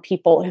 I had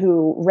people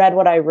who read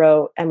what I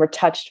wrote and were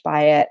touched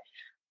by it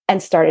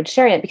and started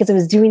sharing it because it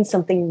was doing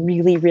something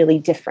really, really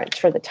different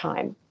for the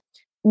time.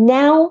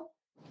 Now,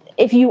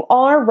 if you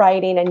are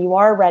writing and you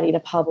are ready to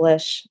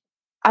publish,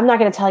 I'm not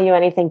going to tell you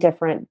anything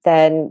different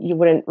than you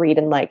wouldn't read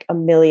in like a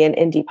million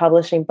indie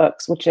publishing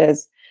books, which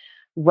is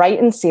write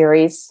in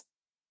series,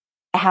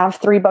 have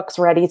 3 books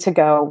ready to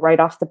go right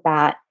off the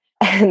bat,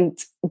 and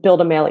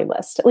build a mailing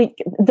list. Like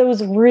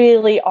those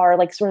really are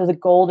like sort of the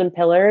golden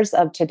pillars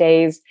of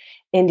today's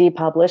indie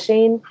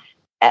publishing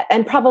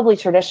and probably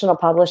traditional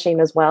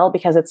publishing as well,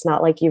 because it's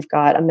not like you've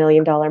got $1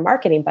 million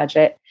marketing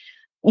budget.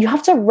 You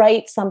have to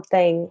write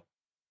something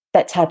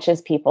that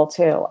touches people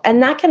too.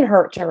 And that can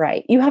hurt to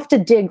write. You have to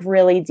dig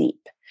really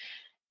deep.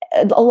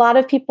 A lot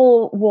of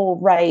people will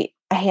write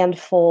a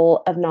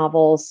handful of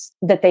novels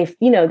that they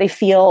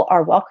feel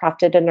are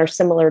well-crafted and are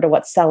similar to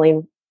what's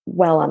selling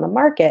well on the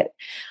market.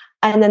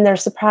 And then they're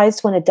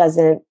surprised when it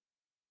doesn't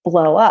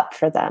blow up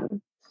for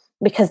them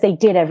because they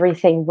did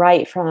everything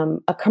right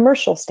from a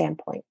commercial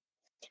standpoint.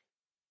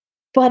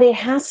 But it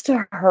has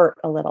to hurt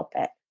a little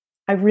bit.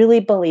 I really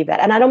believe that.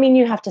 And I don't mean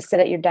you have to sit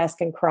at your desk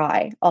and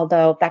cry,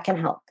 although that can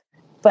help.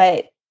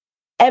 But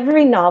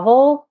every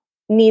novel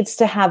needs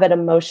to have an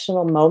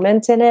emotional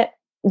moment in it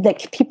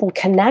that people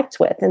connect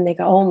with and they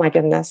go, oh my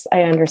goodness,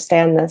 I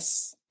understand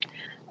this.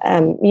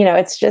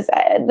 It's just,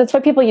 that's why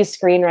people use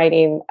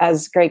screenwriting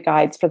as great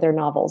guides for their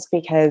novels,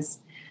 because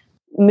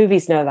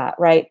movies know that,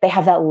 right? They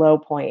have that low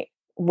point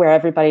where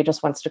everybody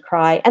just wants to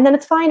cry and then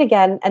it's fine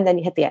again. And then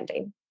you hit the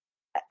ending.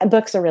 And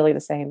books are really the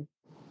same.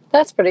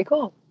 That's pretty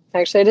cool.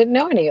 Actually, I didn't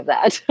know any of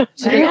that,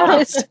 to be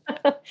honest.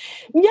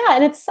 Yeah,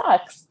 and it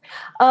sucks.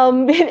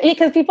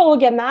 Because people will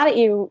get mad at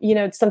you,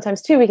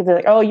 sometimes too. We can be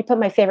like, oh, you put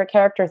my favorite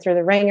character through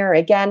the ringer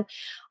again.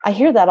 I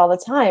hear that all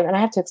the time. And I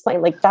have to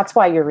explain, that's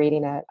why you're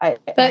reading it.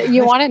 But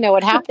you want to know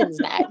what happens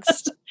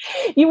next.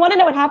 You want to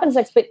know what happens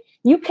next, but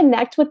you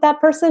connect with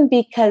that person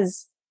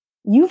because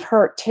you've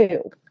hurt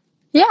too.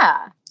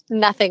 Yeah.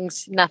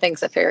 Nothing's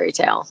a fairy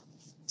tale.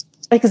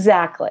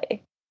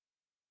 Exactly.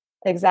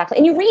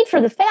 And you read for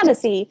the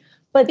fantasy,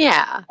 but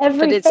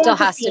but it still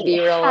has to be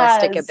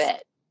realistic a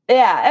bit.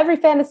 Yeah, every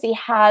fantasy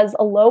has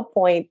a low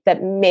point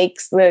that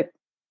makes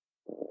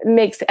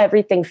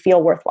everything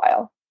feel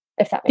worthwhile.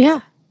 If that makes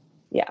sense.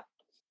 Yeah.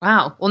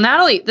 Wow. Well,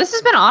 Natalie, this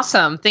has been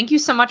awesome. Thank you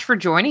so much for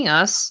joining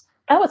us.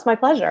 Oh, it's my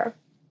pleasure.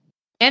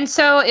 And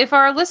so, if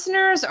our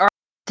listeners are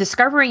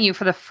discovering you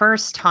for the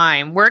first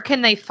time, where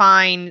can they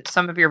find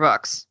some of your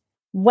books?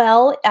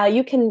 Well,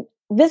 you can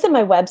visit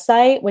my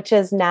website, which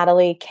is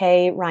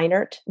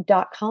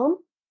nataliekReinert.com.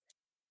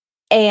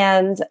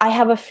 And I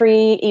have a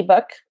free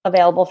ebook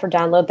available for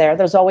download there.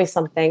 There's always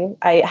something.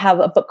 I have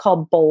a book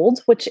called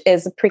Bold, which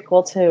is a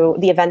prequel to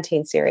the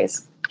Aventine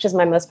series, which is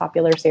my most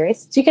popular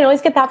series. So you can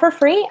always get that for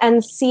free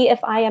and see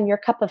if I am your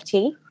cup of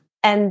tea.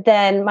 And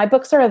then my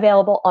books are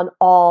available on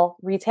all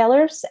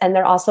retailers, and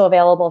they're also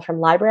available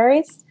from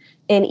libraries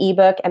in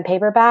ebook and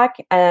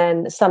paperback.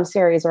 And some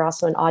series are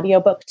also an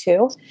audiobook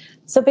too.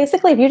 So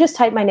basically, if you just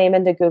type my name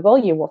into Google,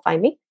 you will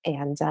find me,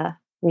 and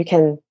you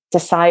can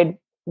decide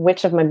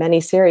which of my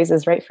many series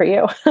is right for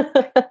you.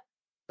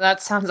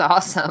 That sounds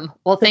awesome.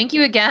 Well, thank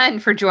you again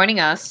for joining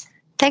us.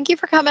 Thank you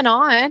for coming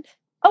on.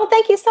 Oh,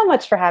 thank you so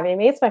much for having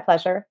me. It's my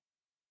pleasure.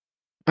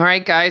 All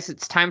right, guys,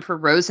 it's time for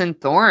Rose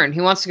and Thorn.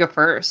 Who wants to go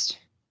first?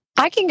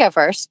 I can go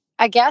first.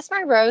 I guess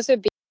my rose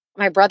would be,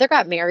 my brother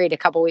got married a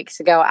couple weeks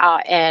ago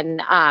out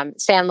in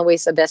San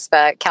Luis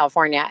Obispo,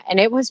 California,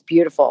 and it was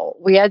beautiful.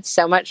 We had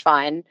so much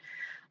fun.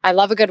 I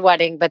love a good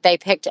wedding, but they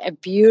picked a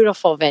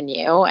beautiful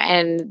venue,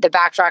 and the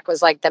backdrop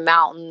was like the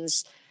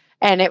mountains,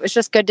 and it was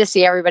just good to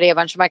see everybody. A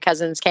bunch of my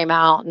cousins came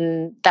out,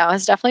 and that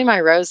was definitely my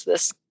rose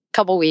this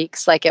couple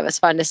weeks. Like, it was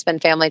fun to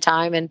spend family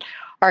time, and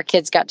our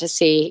kids got to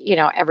see,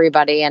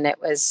 everybody, and it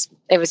was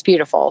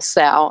beautiful.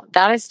 So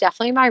that is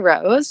definitely my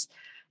rose,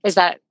 is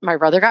that my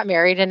brother got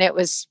married, and it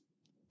was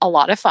a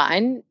lot of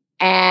fun.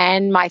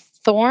 And my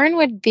thorn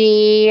would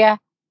be, I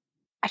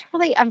don't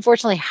really,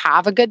 unfortunately,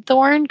 have a good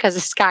thorn because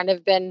it's kind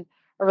of been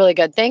a really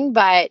good thing.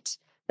 But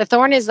the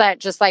thorn is that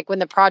just like when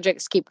the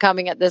projects keep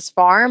coming at this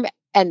farm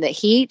and the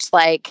heat,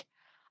 like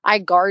I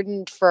did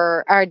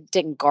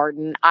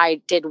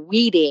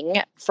weeding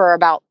for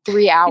about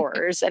 3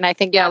 hours. And I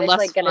think that is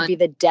like going to be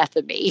the death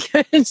of me.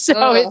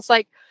 So it's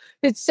like,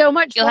 it's so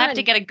much You'll fun. have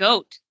to get a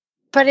goat.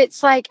 But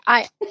it's like,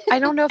 I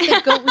don't know if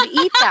the goat would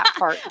eat that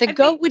part. The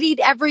goat would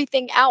eat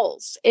everything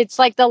else. It's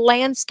like the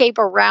landscape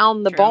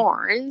around the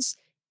barns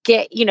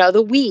get,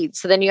 the weeds.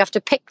 So then you have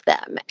to pick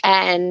them.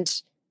 And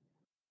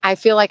I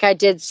feel like I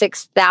did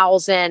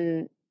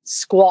 6,000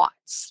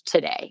 squats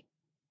today.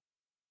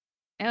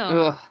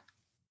 Oh.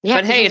 Yeah,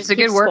 but hey, it's a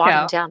good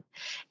workout. Down.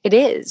 It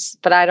is,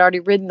 but I'd already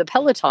ridden the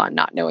Peloton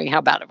not knowing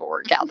how bad of a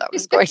workout that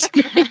was going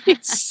to be.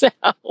 So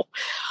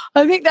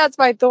I think that's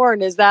my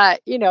thorn, is that,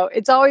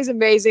 it's always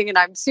amazing and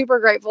I'm super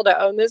grateful to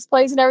own this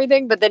place and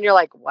everything. But then you're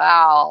like,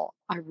 wow,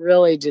 I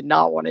really did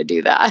not want to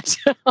do that.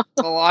 A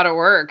lot of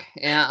work.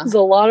 Yeah. It's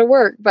a lot of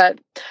work, but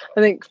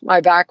I think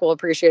my back will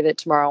appreciate it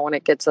tomorrow when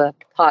it gets a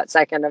hot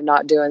second of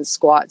not doing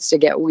squats to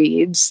get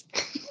weeds.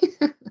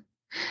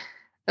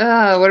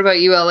 What about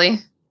you, Ellie?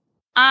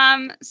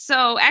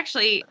 So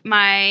actually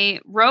my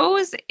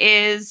rose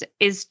is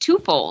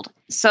twofold.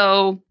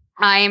 So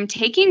I am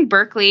taking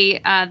Berkeley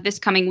this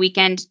coming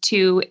weekend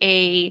to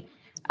a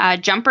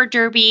jumper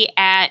derby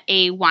at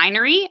a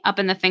winery up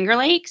in the Finger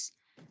Lakes.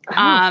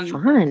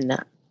 Fun.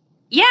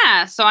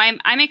 Yeah, so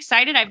I'm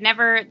excited.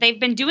 They've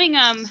been doing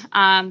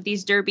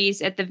these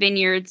derbies at the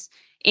vineyards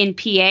in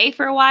PA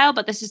for a while,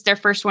 but this is their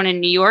first one in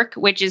New York,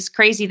 which is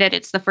crazy that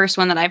it's the first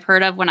one that I've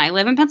heard of when I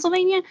live in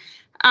Pennsylvania.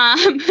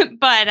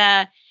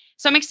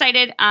 So I'm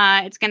excited.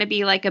 It's going to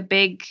be like a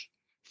big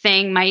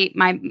thing.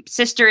 My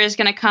sister is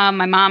going to come.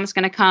 My mom's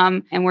going to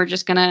come, and we're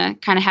just going to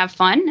kind of have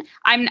fun.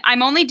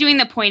 I'm only doing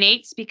the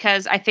 0.8s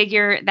because I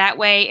figure that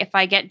way, if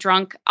I get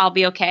drunk, I'll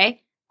be okay.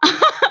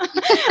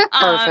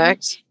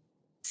 Perfect.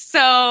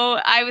 So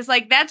I was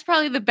like, that's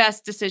probably the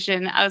best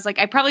decision. I was like,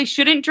 I probably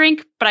shouldn't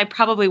drink, but I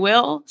probably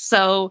will.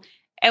 So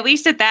at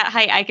least at that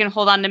height, I can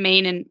hold on to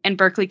mane, and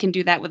Berkeley can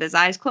do that with his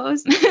eyes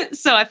closed.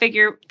 So I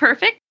figure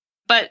perfect.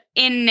 But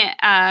in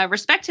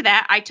respect to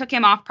that, I took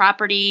him off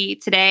property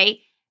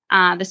today,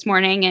 this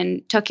morning,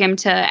 and took him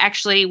to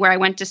actually where I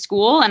went to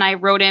school. And I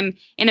rode him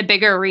in a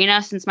bigger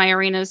arena since my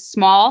arena is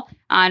small,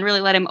 and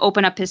really let him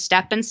open up his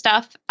step and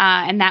stuff.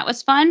 And that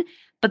was fun.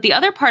 But the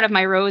other part of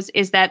my rose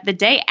is that the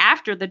day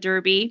after the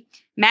Derby,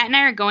 Matt and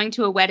I are going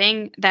to a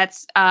wedding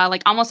that's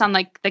like almost on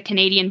like the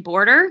Canadian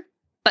border.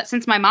 But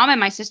since my mom and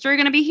my sister are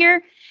going to be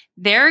here,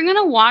 they're going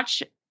to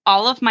watch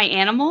all of my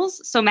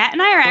animals. So Matt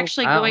and I are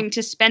actually going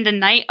to spend a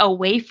night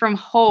away from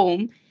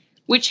home,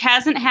 which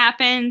hasn't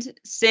happened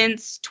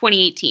since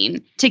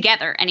 2018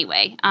 together.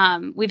 Anyway,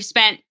 we've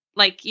spent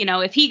like, you know,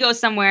 if he goes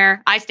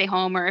somewhere, I stay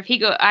home, or if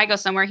I go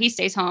somewhere, he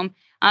stays home.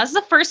 This is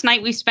the first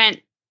night we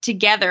spent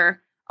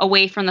together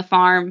away from the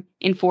farm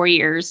in 4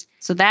 years.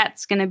 So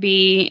that's going to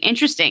be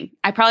interesting.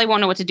 I probably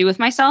won't know what to do with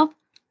myself.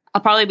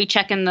 I'll probably be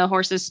checking the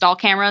horses' stall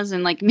cameras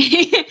and like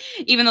me,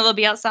 even though they'll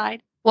be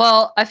outside.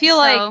 Well, I feel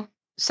like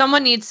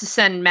someone needs to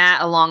send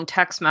Matt a long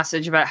text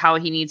message about how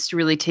he needs to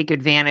really take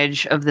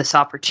advantage of this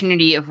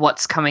opportunity of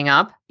what's coming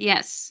up.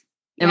 Yes.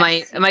 Am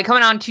I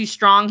coming on too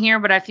strong here?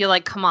 But I feel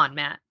like, come on,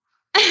 Matt.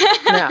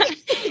 No,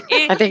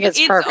 I think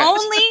it's perfect.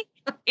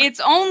 It's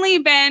only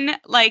been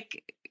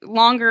like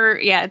longer.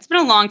 Yeah, it's been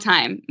a long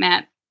time,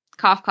 Matt.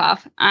 Cough,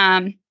 cough.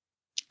 No,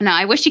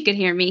 I wish you could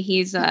hear me.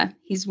 He's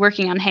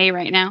working on hay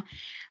right now.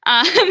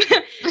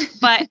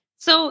 But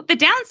so the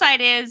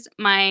downside is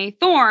my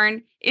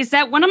thorn is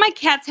that one of my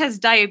cats has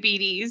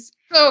diabetes.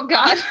 Oh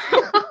God.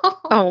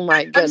 Oh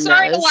my goodness.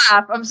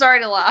 I'm sorry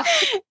to laugh.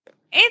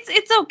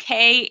 It's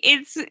okay.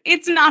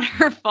 It's not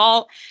her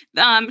fault.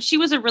 She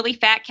was a really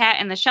fat cat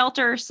in the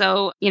shelter.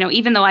 So, you know,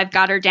 even though I've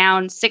got her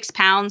down 6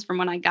 pounds from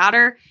when I got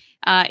her,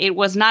 it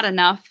was not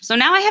enough. So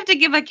now I have to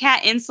give a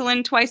cat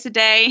insulin twice a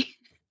day.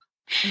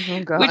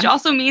 Oh, God. Which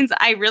also means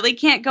I really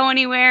can't go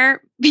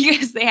anywhere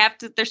because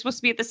they're supposed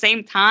to be at the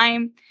same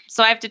time.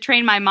 So I have to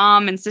train my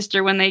mom and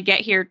sister when they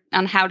get here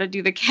on how to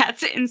do the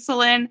cat's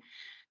insulin.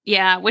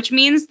 Yeah, which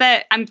means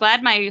that I'm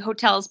glad my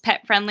hotel is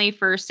pet friendly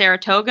for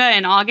Saratoga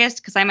in August,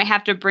 because I might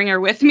have to bring her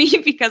with me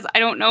because I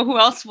don't know who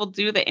else will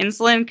do the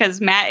insulin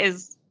because Matt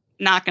is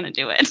not going to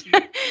do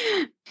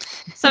it.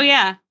 So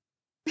yeah,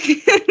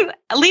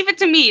 leave it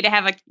to me to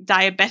have a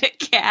diabetic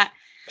cat.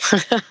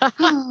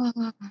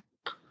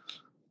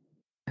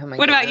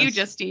 What about you,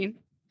 Justine?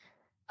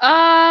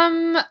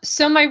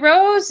 So my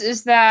rose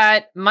is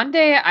that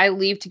Monday I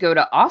leave to go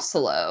to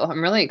Oslo.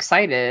 I'm really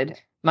excited.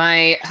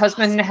 My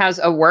husband has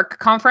a work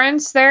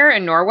conference there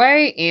in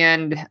Norway,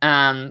 and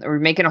we're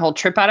making a whole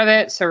trip out of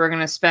it. So we're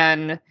going to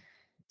spend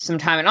some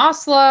time in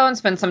Oslo and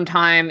spend some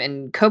time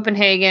in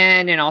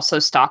Copenhagen and also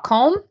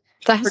Stockholm.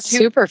 That's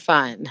super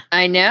fun.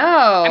 I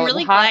know. I'm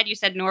really glad you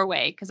said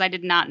Norway, because I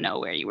did not know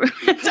where you were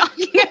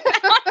talking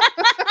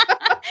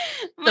about.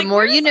 The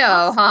more you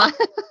know, huh?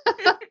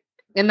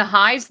 And the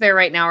highs there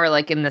right now are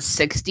like in the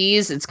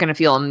 60s. It's going to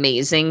feel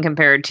amazing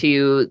compared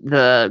to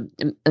the,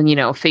 you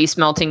know, face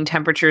melting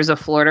temperatures of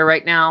Florida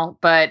right now.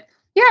 But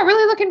yeah,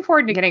 really looking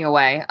forward to getting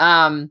away.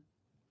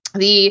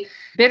 The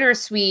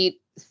bittersweet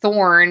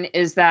thorn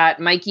is that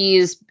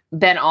Mikey's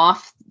been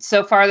off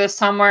so far this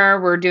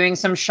summer. We're doing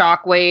some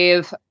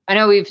shockwave. I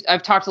know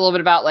I've talked a little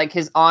bit about like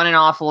his on and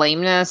off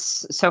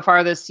lameness so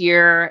far this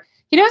year.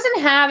 He doesn't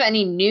have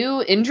any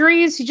new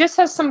injuries. He just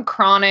has some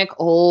chronic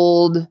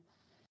old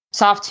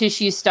soft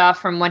tissue stuff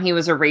from when he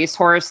was a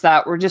racehorse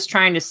that we're just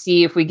trying to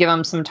see if we give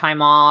him some time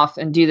off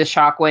and do the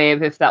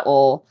shockwave, if that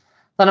will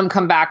let him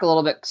come back a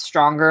little bit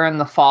stronger in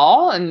the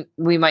fall. And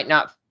we might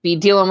not be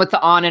dealing with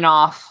the on and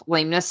off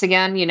lameness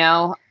again, you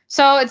know?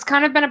 So it's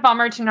kind of been a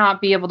bummer to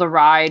not be able to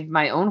ride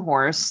my own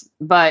horse,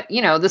 but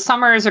you know, the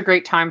summer is a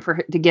great time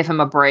to give him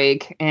a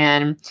break.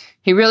 And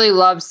he really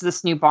loves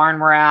this new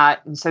barn we're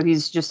at. And so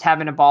he's just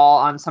having a ball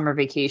on summer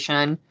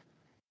vacation.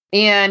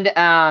 And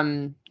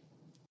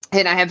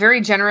I have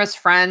very generous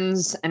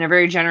friends and a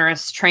very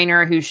generous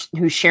trainer who's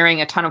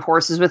sharing a ton of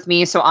horses with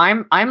me. So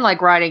I'm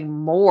like riding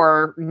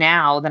more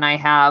now than I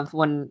have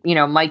when, you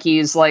know,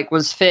 Mikey's like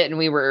was fit and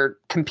we were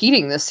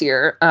competing this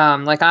year.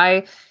 Like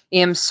I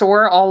am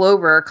sore all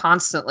over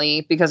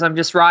constantly because I'm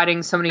just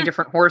riding so many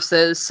different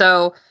horses.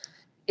 So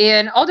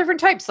in all different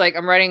types, like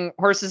I'm riding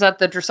horses at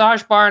the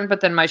dressage barn,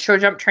 but then my show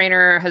jump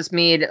trainer has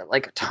made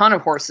like a ton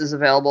of horses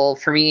available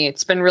for me.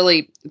 It's been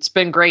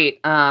great.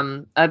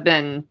 I've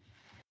been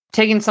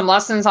taking some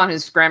lessons on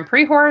his Grand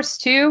Prix horse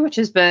too, which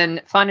has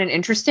been fun and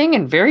interesting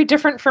and very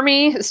different for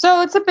me.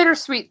 So it's a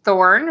bittersweet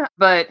thorn,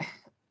 but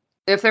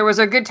if there was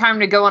a good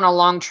time to go on a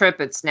long trip,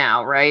 it's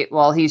now, right?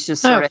 While he's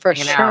just sort of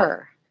hanging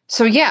out.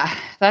 So yeah,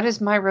 that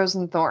is my rose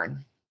and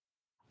thorn.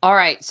 All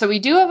right. So we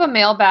do have a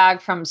mailbag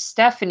from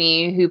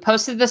Stephanie who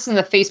posted this in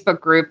the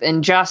Facebook group.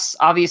 And Jess,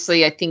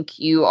 obviously, I think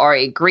you are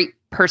a great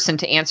person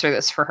to answer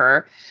this for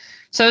her.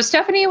 So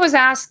Stephanie was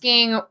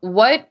asking,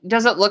 what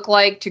does it look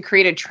like to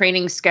create a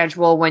training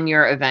schedule when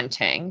you're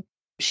eventing?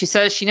 She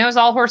says she knows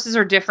all horses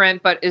are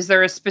different, but is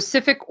there a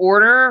specific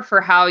order for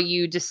how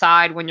you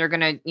decide when you're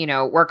going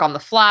to, work on the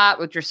flat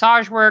with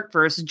dressage work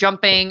versus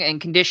jumping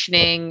and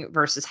conditioning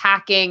versus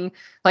hacking?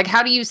 Like,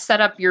 how do you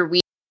set up your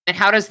week, and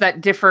how does that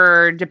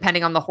differ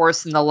depending on the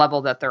horse and the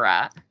level that they're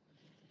at?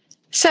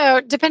 So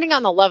depending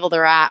on the level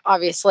they're at,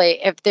 obviously,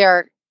 if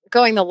they're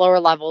going the lower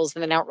levels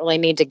and they don't really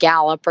need to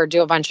gallop or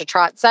do a bunch of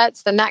trot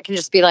sets, then that can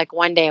just be like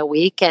one day a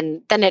week.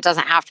 And then it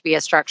doesn't have to be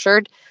as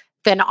structured.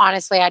 Then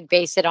honestly, I'd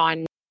base it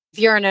on if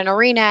you're in an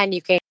arena and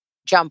you can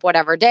jump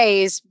whatever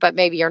days, but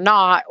maybe you're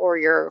not, or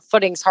your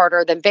footing's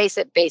harder, then base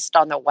it based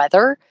on the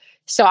weather.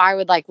 So I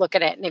would look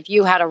at it. And if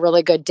you had a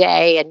really good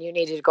day and you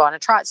needed to go on a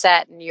trot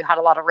set and you had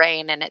a lot of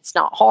rain and it's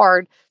not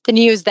hard, then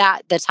use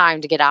that the time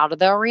to get out of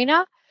the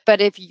arena. But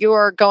if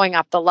you're going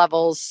up the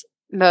levels,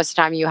 most of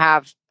the time you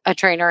have a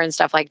trainer and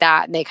stuff like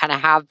that, and they kind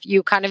of have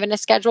you kind of in a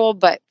schedule.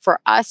 But for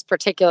us,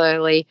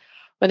 particularly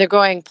when they're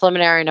going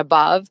preliminary and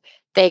above,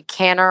 they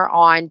canter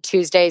on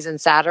Tuesdays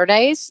and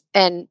Saturdays.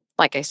 And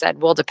like I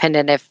said, we'll depend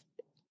on if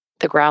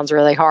the ground's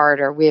really hard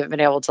or we haven't been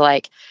able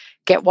to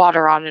get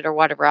water on it or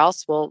whatever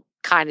else, we'll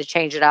kind of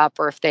change it up,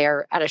 or if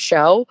they're at a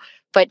show.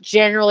 But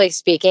generally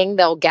speaking,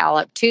 they'll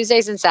gallop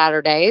Tuesdays and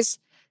Saturdays.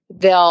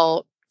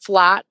 They'll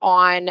flat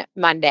on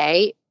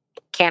Monday,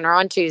 canter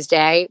on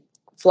Tuesday,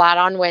 flat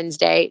on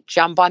Wednesday,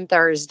 jump on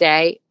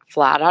Thursday,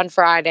 flat on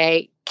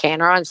Friday,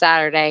 canter on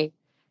Saturday,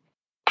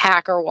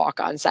 hack or walk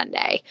on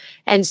Sunday.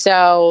 And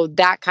so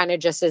that kind of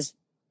just is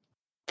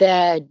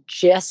the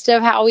gist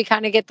of how we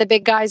kind of get the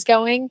big guys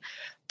going.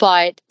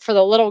 But for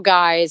the little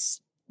guys,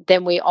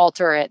 then we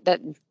alter it that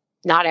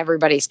not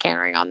everybody's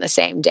cantering on the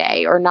same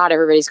day, or not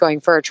everybody's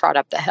going for a trot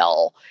up the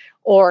hill,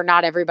 or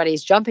not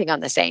everybody's jumping on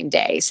the same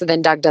day. So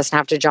then Doug doesn't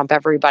have to jump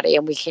everybody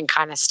and we can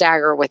kind of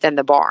stagger within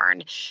the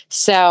barn.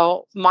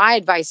 So my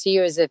advice to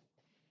you is if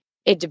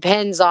it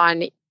depends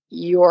on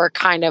your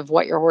kind of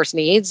what your horse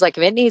needs. Like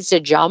if it needs to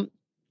jump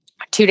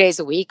 2 days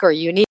a week, or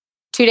you need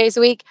 2 days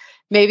a week,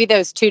 maybe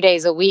those 2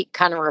 days a week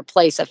kind of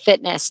replace a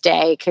fitness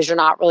day because you're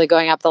not really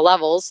going up the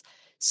levels.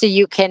 So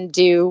you can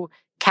do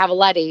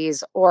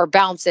cavalettis or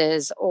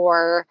bounces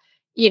or,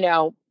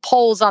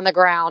 poles on the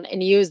ground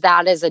and use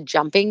that as a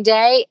jumping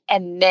day,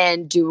 and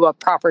then do a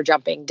proper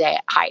jumping day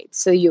at height.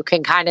 So you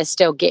can kind of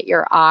still get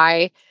your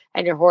eye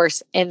and your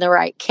horse in the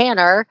right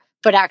canter,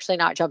 but actually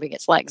not jumping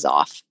its legs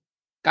off.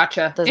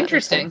 Gotcha.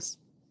 Interesting.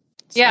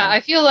 Yeah,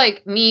 I feel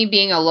like me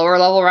being a lower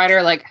level rider,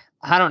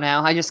 I don't know.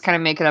 I just kind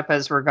of make it up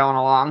as we're going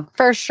along.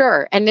 For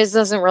sure. And this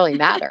doesn't really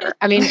matter.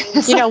 I mean,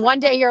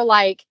 one day you're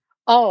like,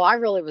 oh, I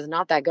really was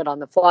not that good on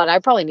the flat. I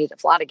probably need to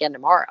flat again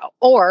tomorrow.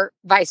 Or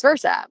vice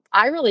versa.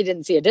 I really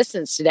didn't see a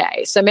distance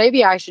today. So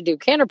maybe I should do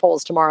canter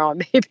poles tomorrow.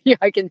 And maybe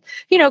I can,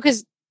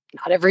 because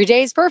not every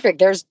day is perfect.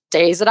 There's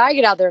days that I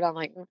get out there and I'm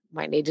like,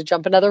 might need to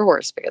jump another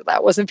horse because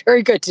that wasn't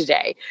very good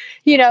today.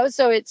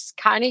 So it's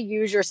kind of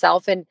use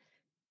yourself and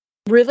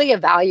really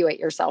evaluate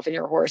yourself and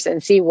your horse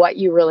and see what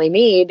you really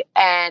need.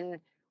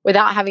 And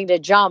without having to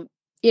jump,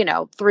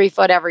 3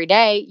 foot every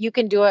day, you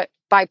can do it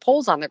by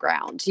poles on the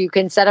ground. You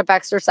can set up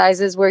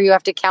exercises where you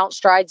have to count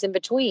strides in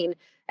between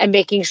and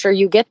making sure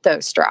you get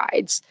those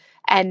strides.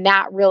 And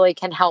that really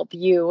can help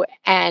you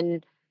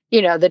and,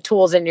 the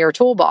tools in your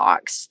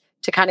toolbox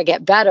to kind of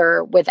get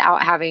better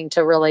without having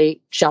to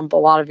really jump a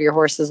lot of your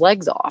horse's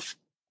legs off.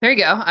 There you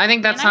go. I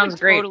think that sounds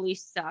great. I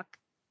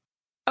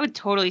would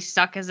totally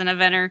suck as an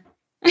eventer.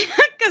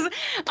 Because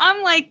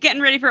I'm getting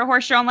ready for a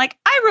horse show. I'm I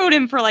rode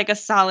him for a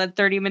solid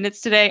 30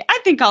 minutes today. I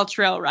think I'll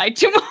trail ride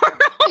tomorrow.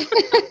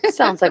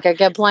 Sounds like a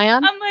good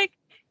plan. I'm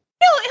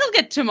he'll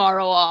get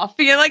tomorrow off.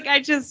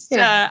 I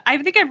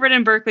think I've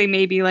ridden Berkeley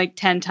maybe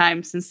 10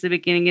 times since the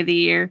beginning of the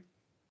year.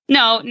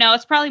 No,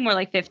 it's probably more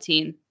like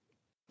 15.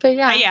 But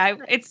yeah,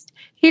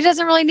 he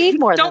doesn't really need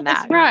more than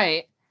that.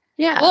 Right.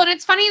 Yeah. Well, and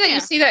it's funny that you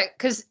see that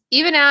because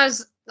even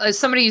as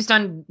somebody who's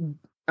done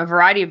a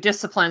variety of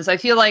disciplines, I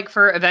feel like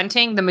for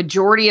eventing, the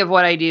majority of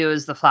what I do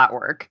is the flat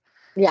work.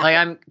 Yeah.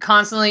 I'm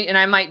constantly, and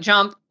I might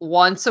jump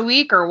once a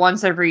week or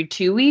once every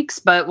 2 weeks.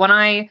 But when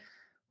I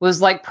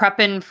was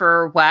prepping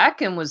for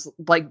WEC and was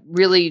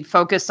really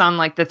focused on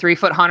the 3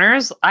 foot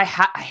hunters, I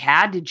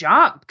had to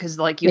jump because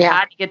you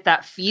had to get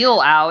that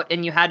feel out,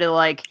 and you had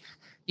to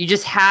you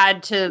just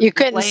had to. You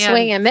couldn't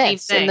swing and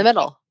miss in the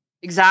middle.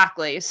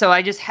 Exactly. So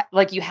I just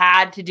you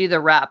had to do the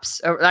reps.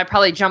 I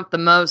probably jumped the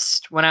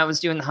most when I was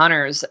doing the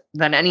hunters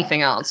than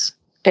anything else.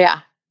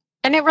 Yeah.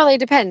 And it really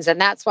depends. And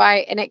that's why,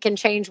 and it can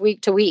change week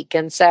to week.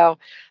 And so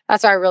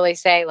that's why I really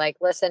say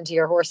listen to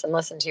your horse and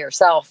listen to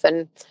yourself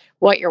and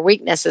what your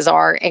weaknesses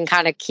are, and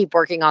kind of keep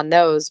working on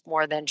those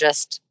more than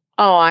just,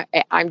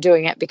 I'm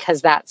doing it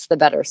because that's the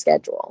better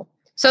schedule.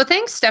 So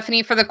thanks,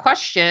 Stephanie, for the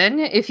question.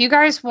 If you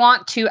guys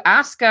want to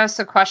ask us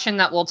a question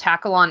that we'll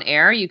tackle on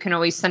air, you can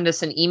always send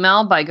us an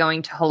email by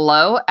going to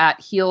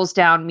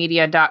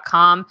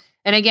hello@heelsdownmedia.com.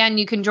 And again,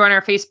 you can join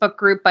our Facebook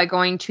group by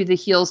going to the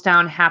Heels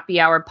Down Happy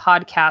Hour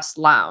Podcast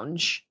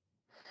Lounge.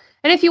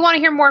 And if you want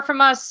to hear more from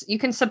us, you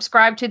can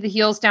subscribe to the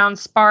Heels Down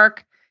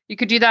Spark. You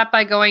could do that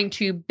by going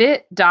to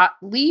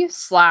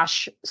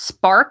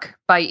bit.ly/spark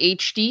by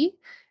HD.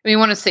 We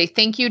want to say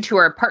thank you to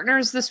our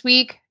partners this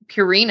week,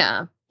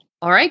 Purina.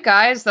 All right,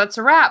 guys, that's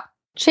a wrap.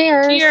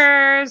 Cheers.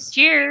 Cheers.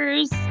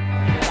 Cheers.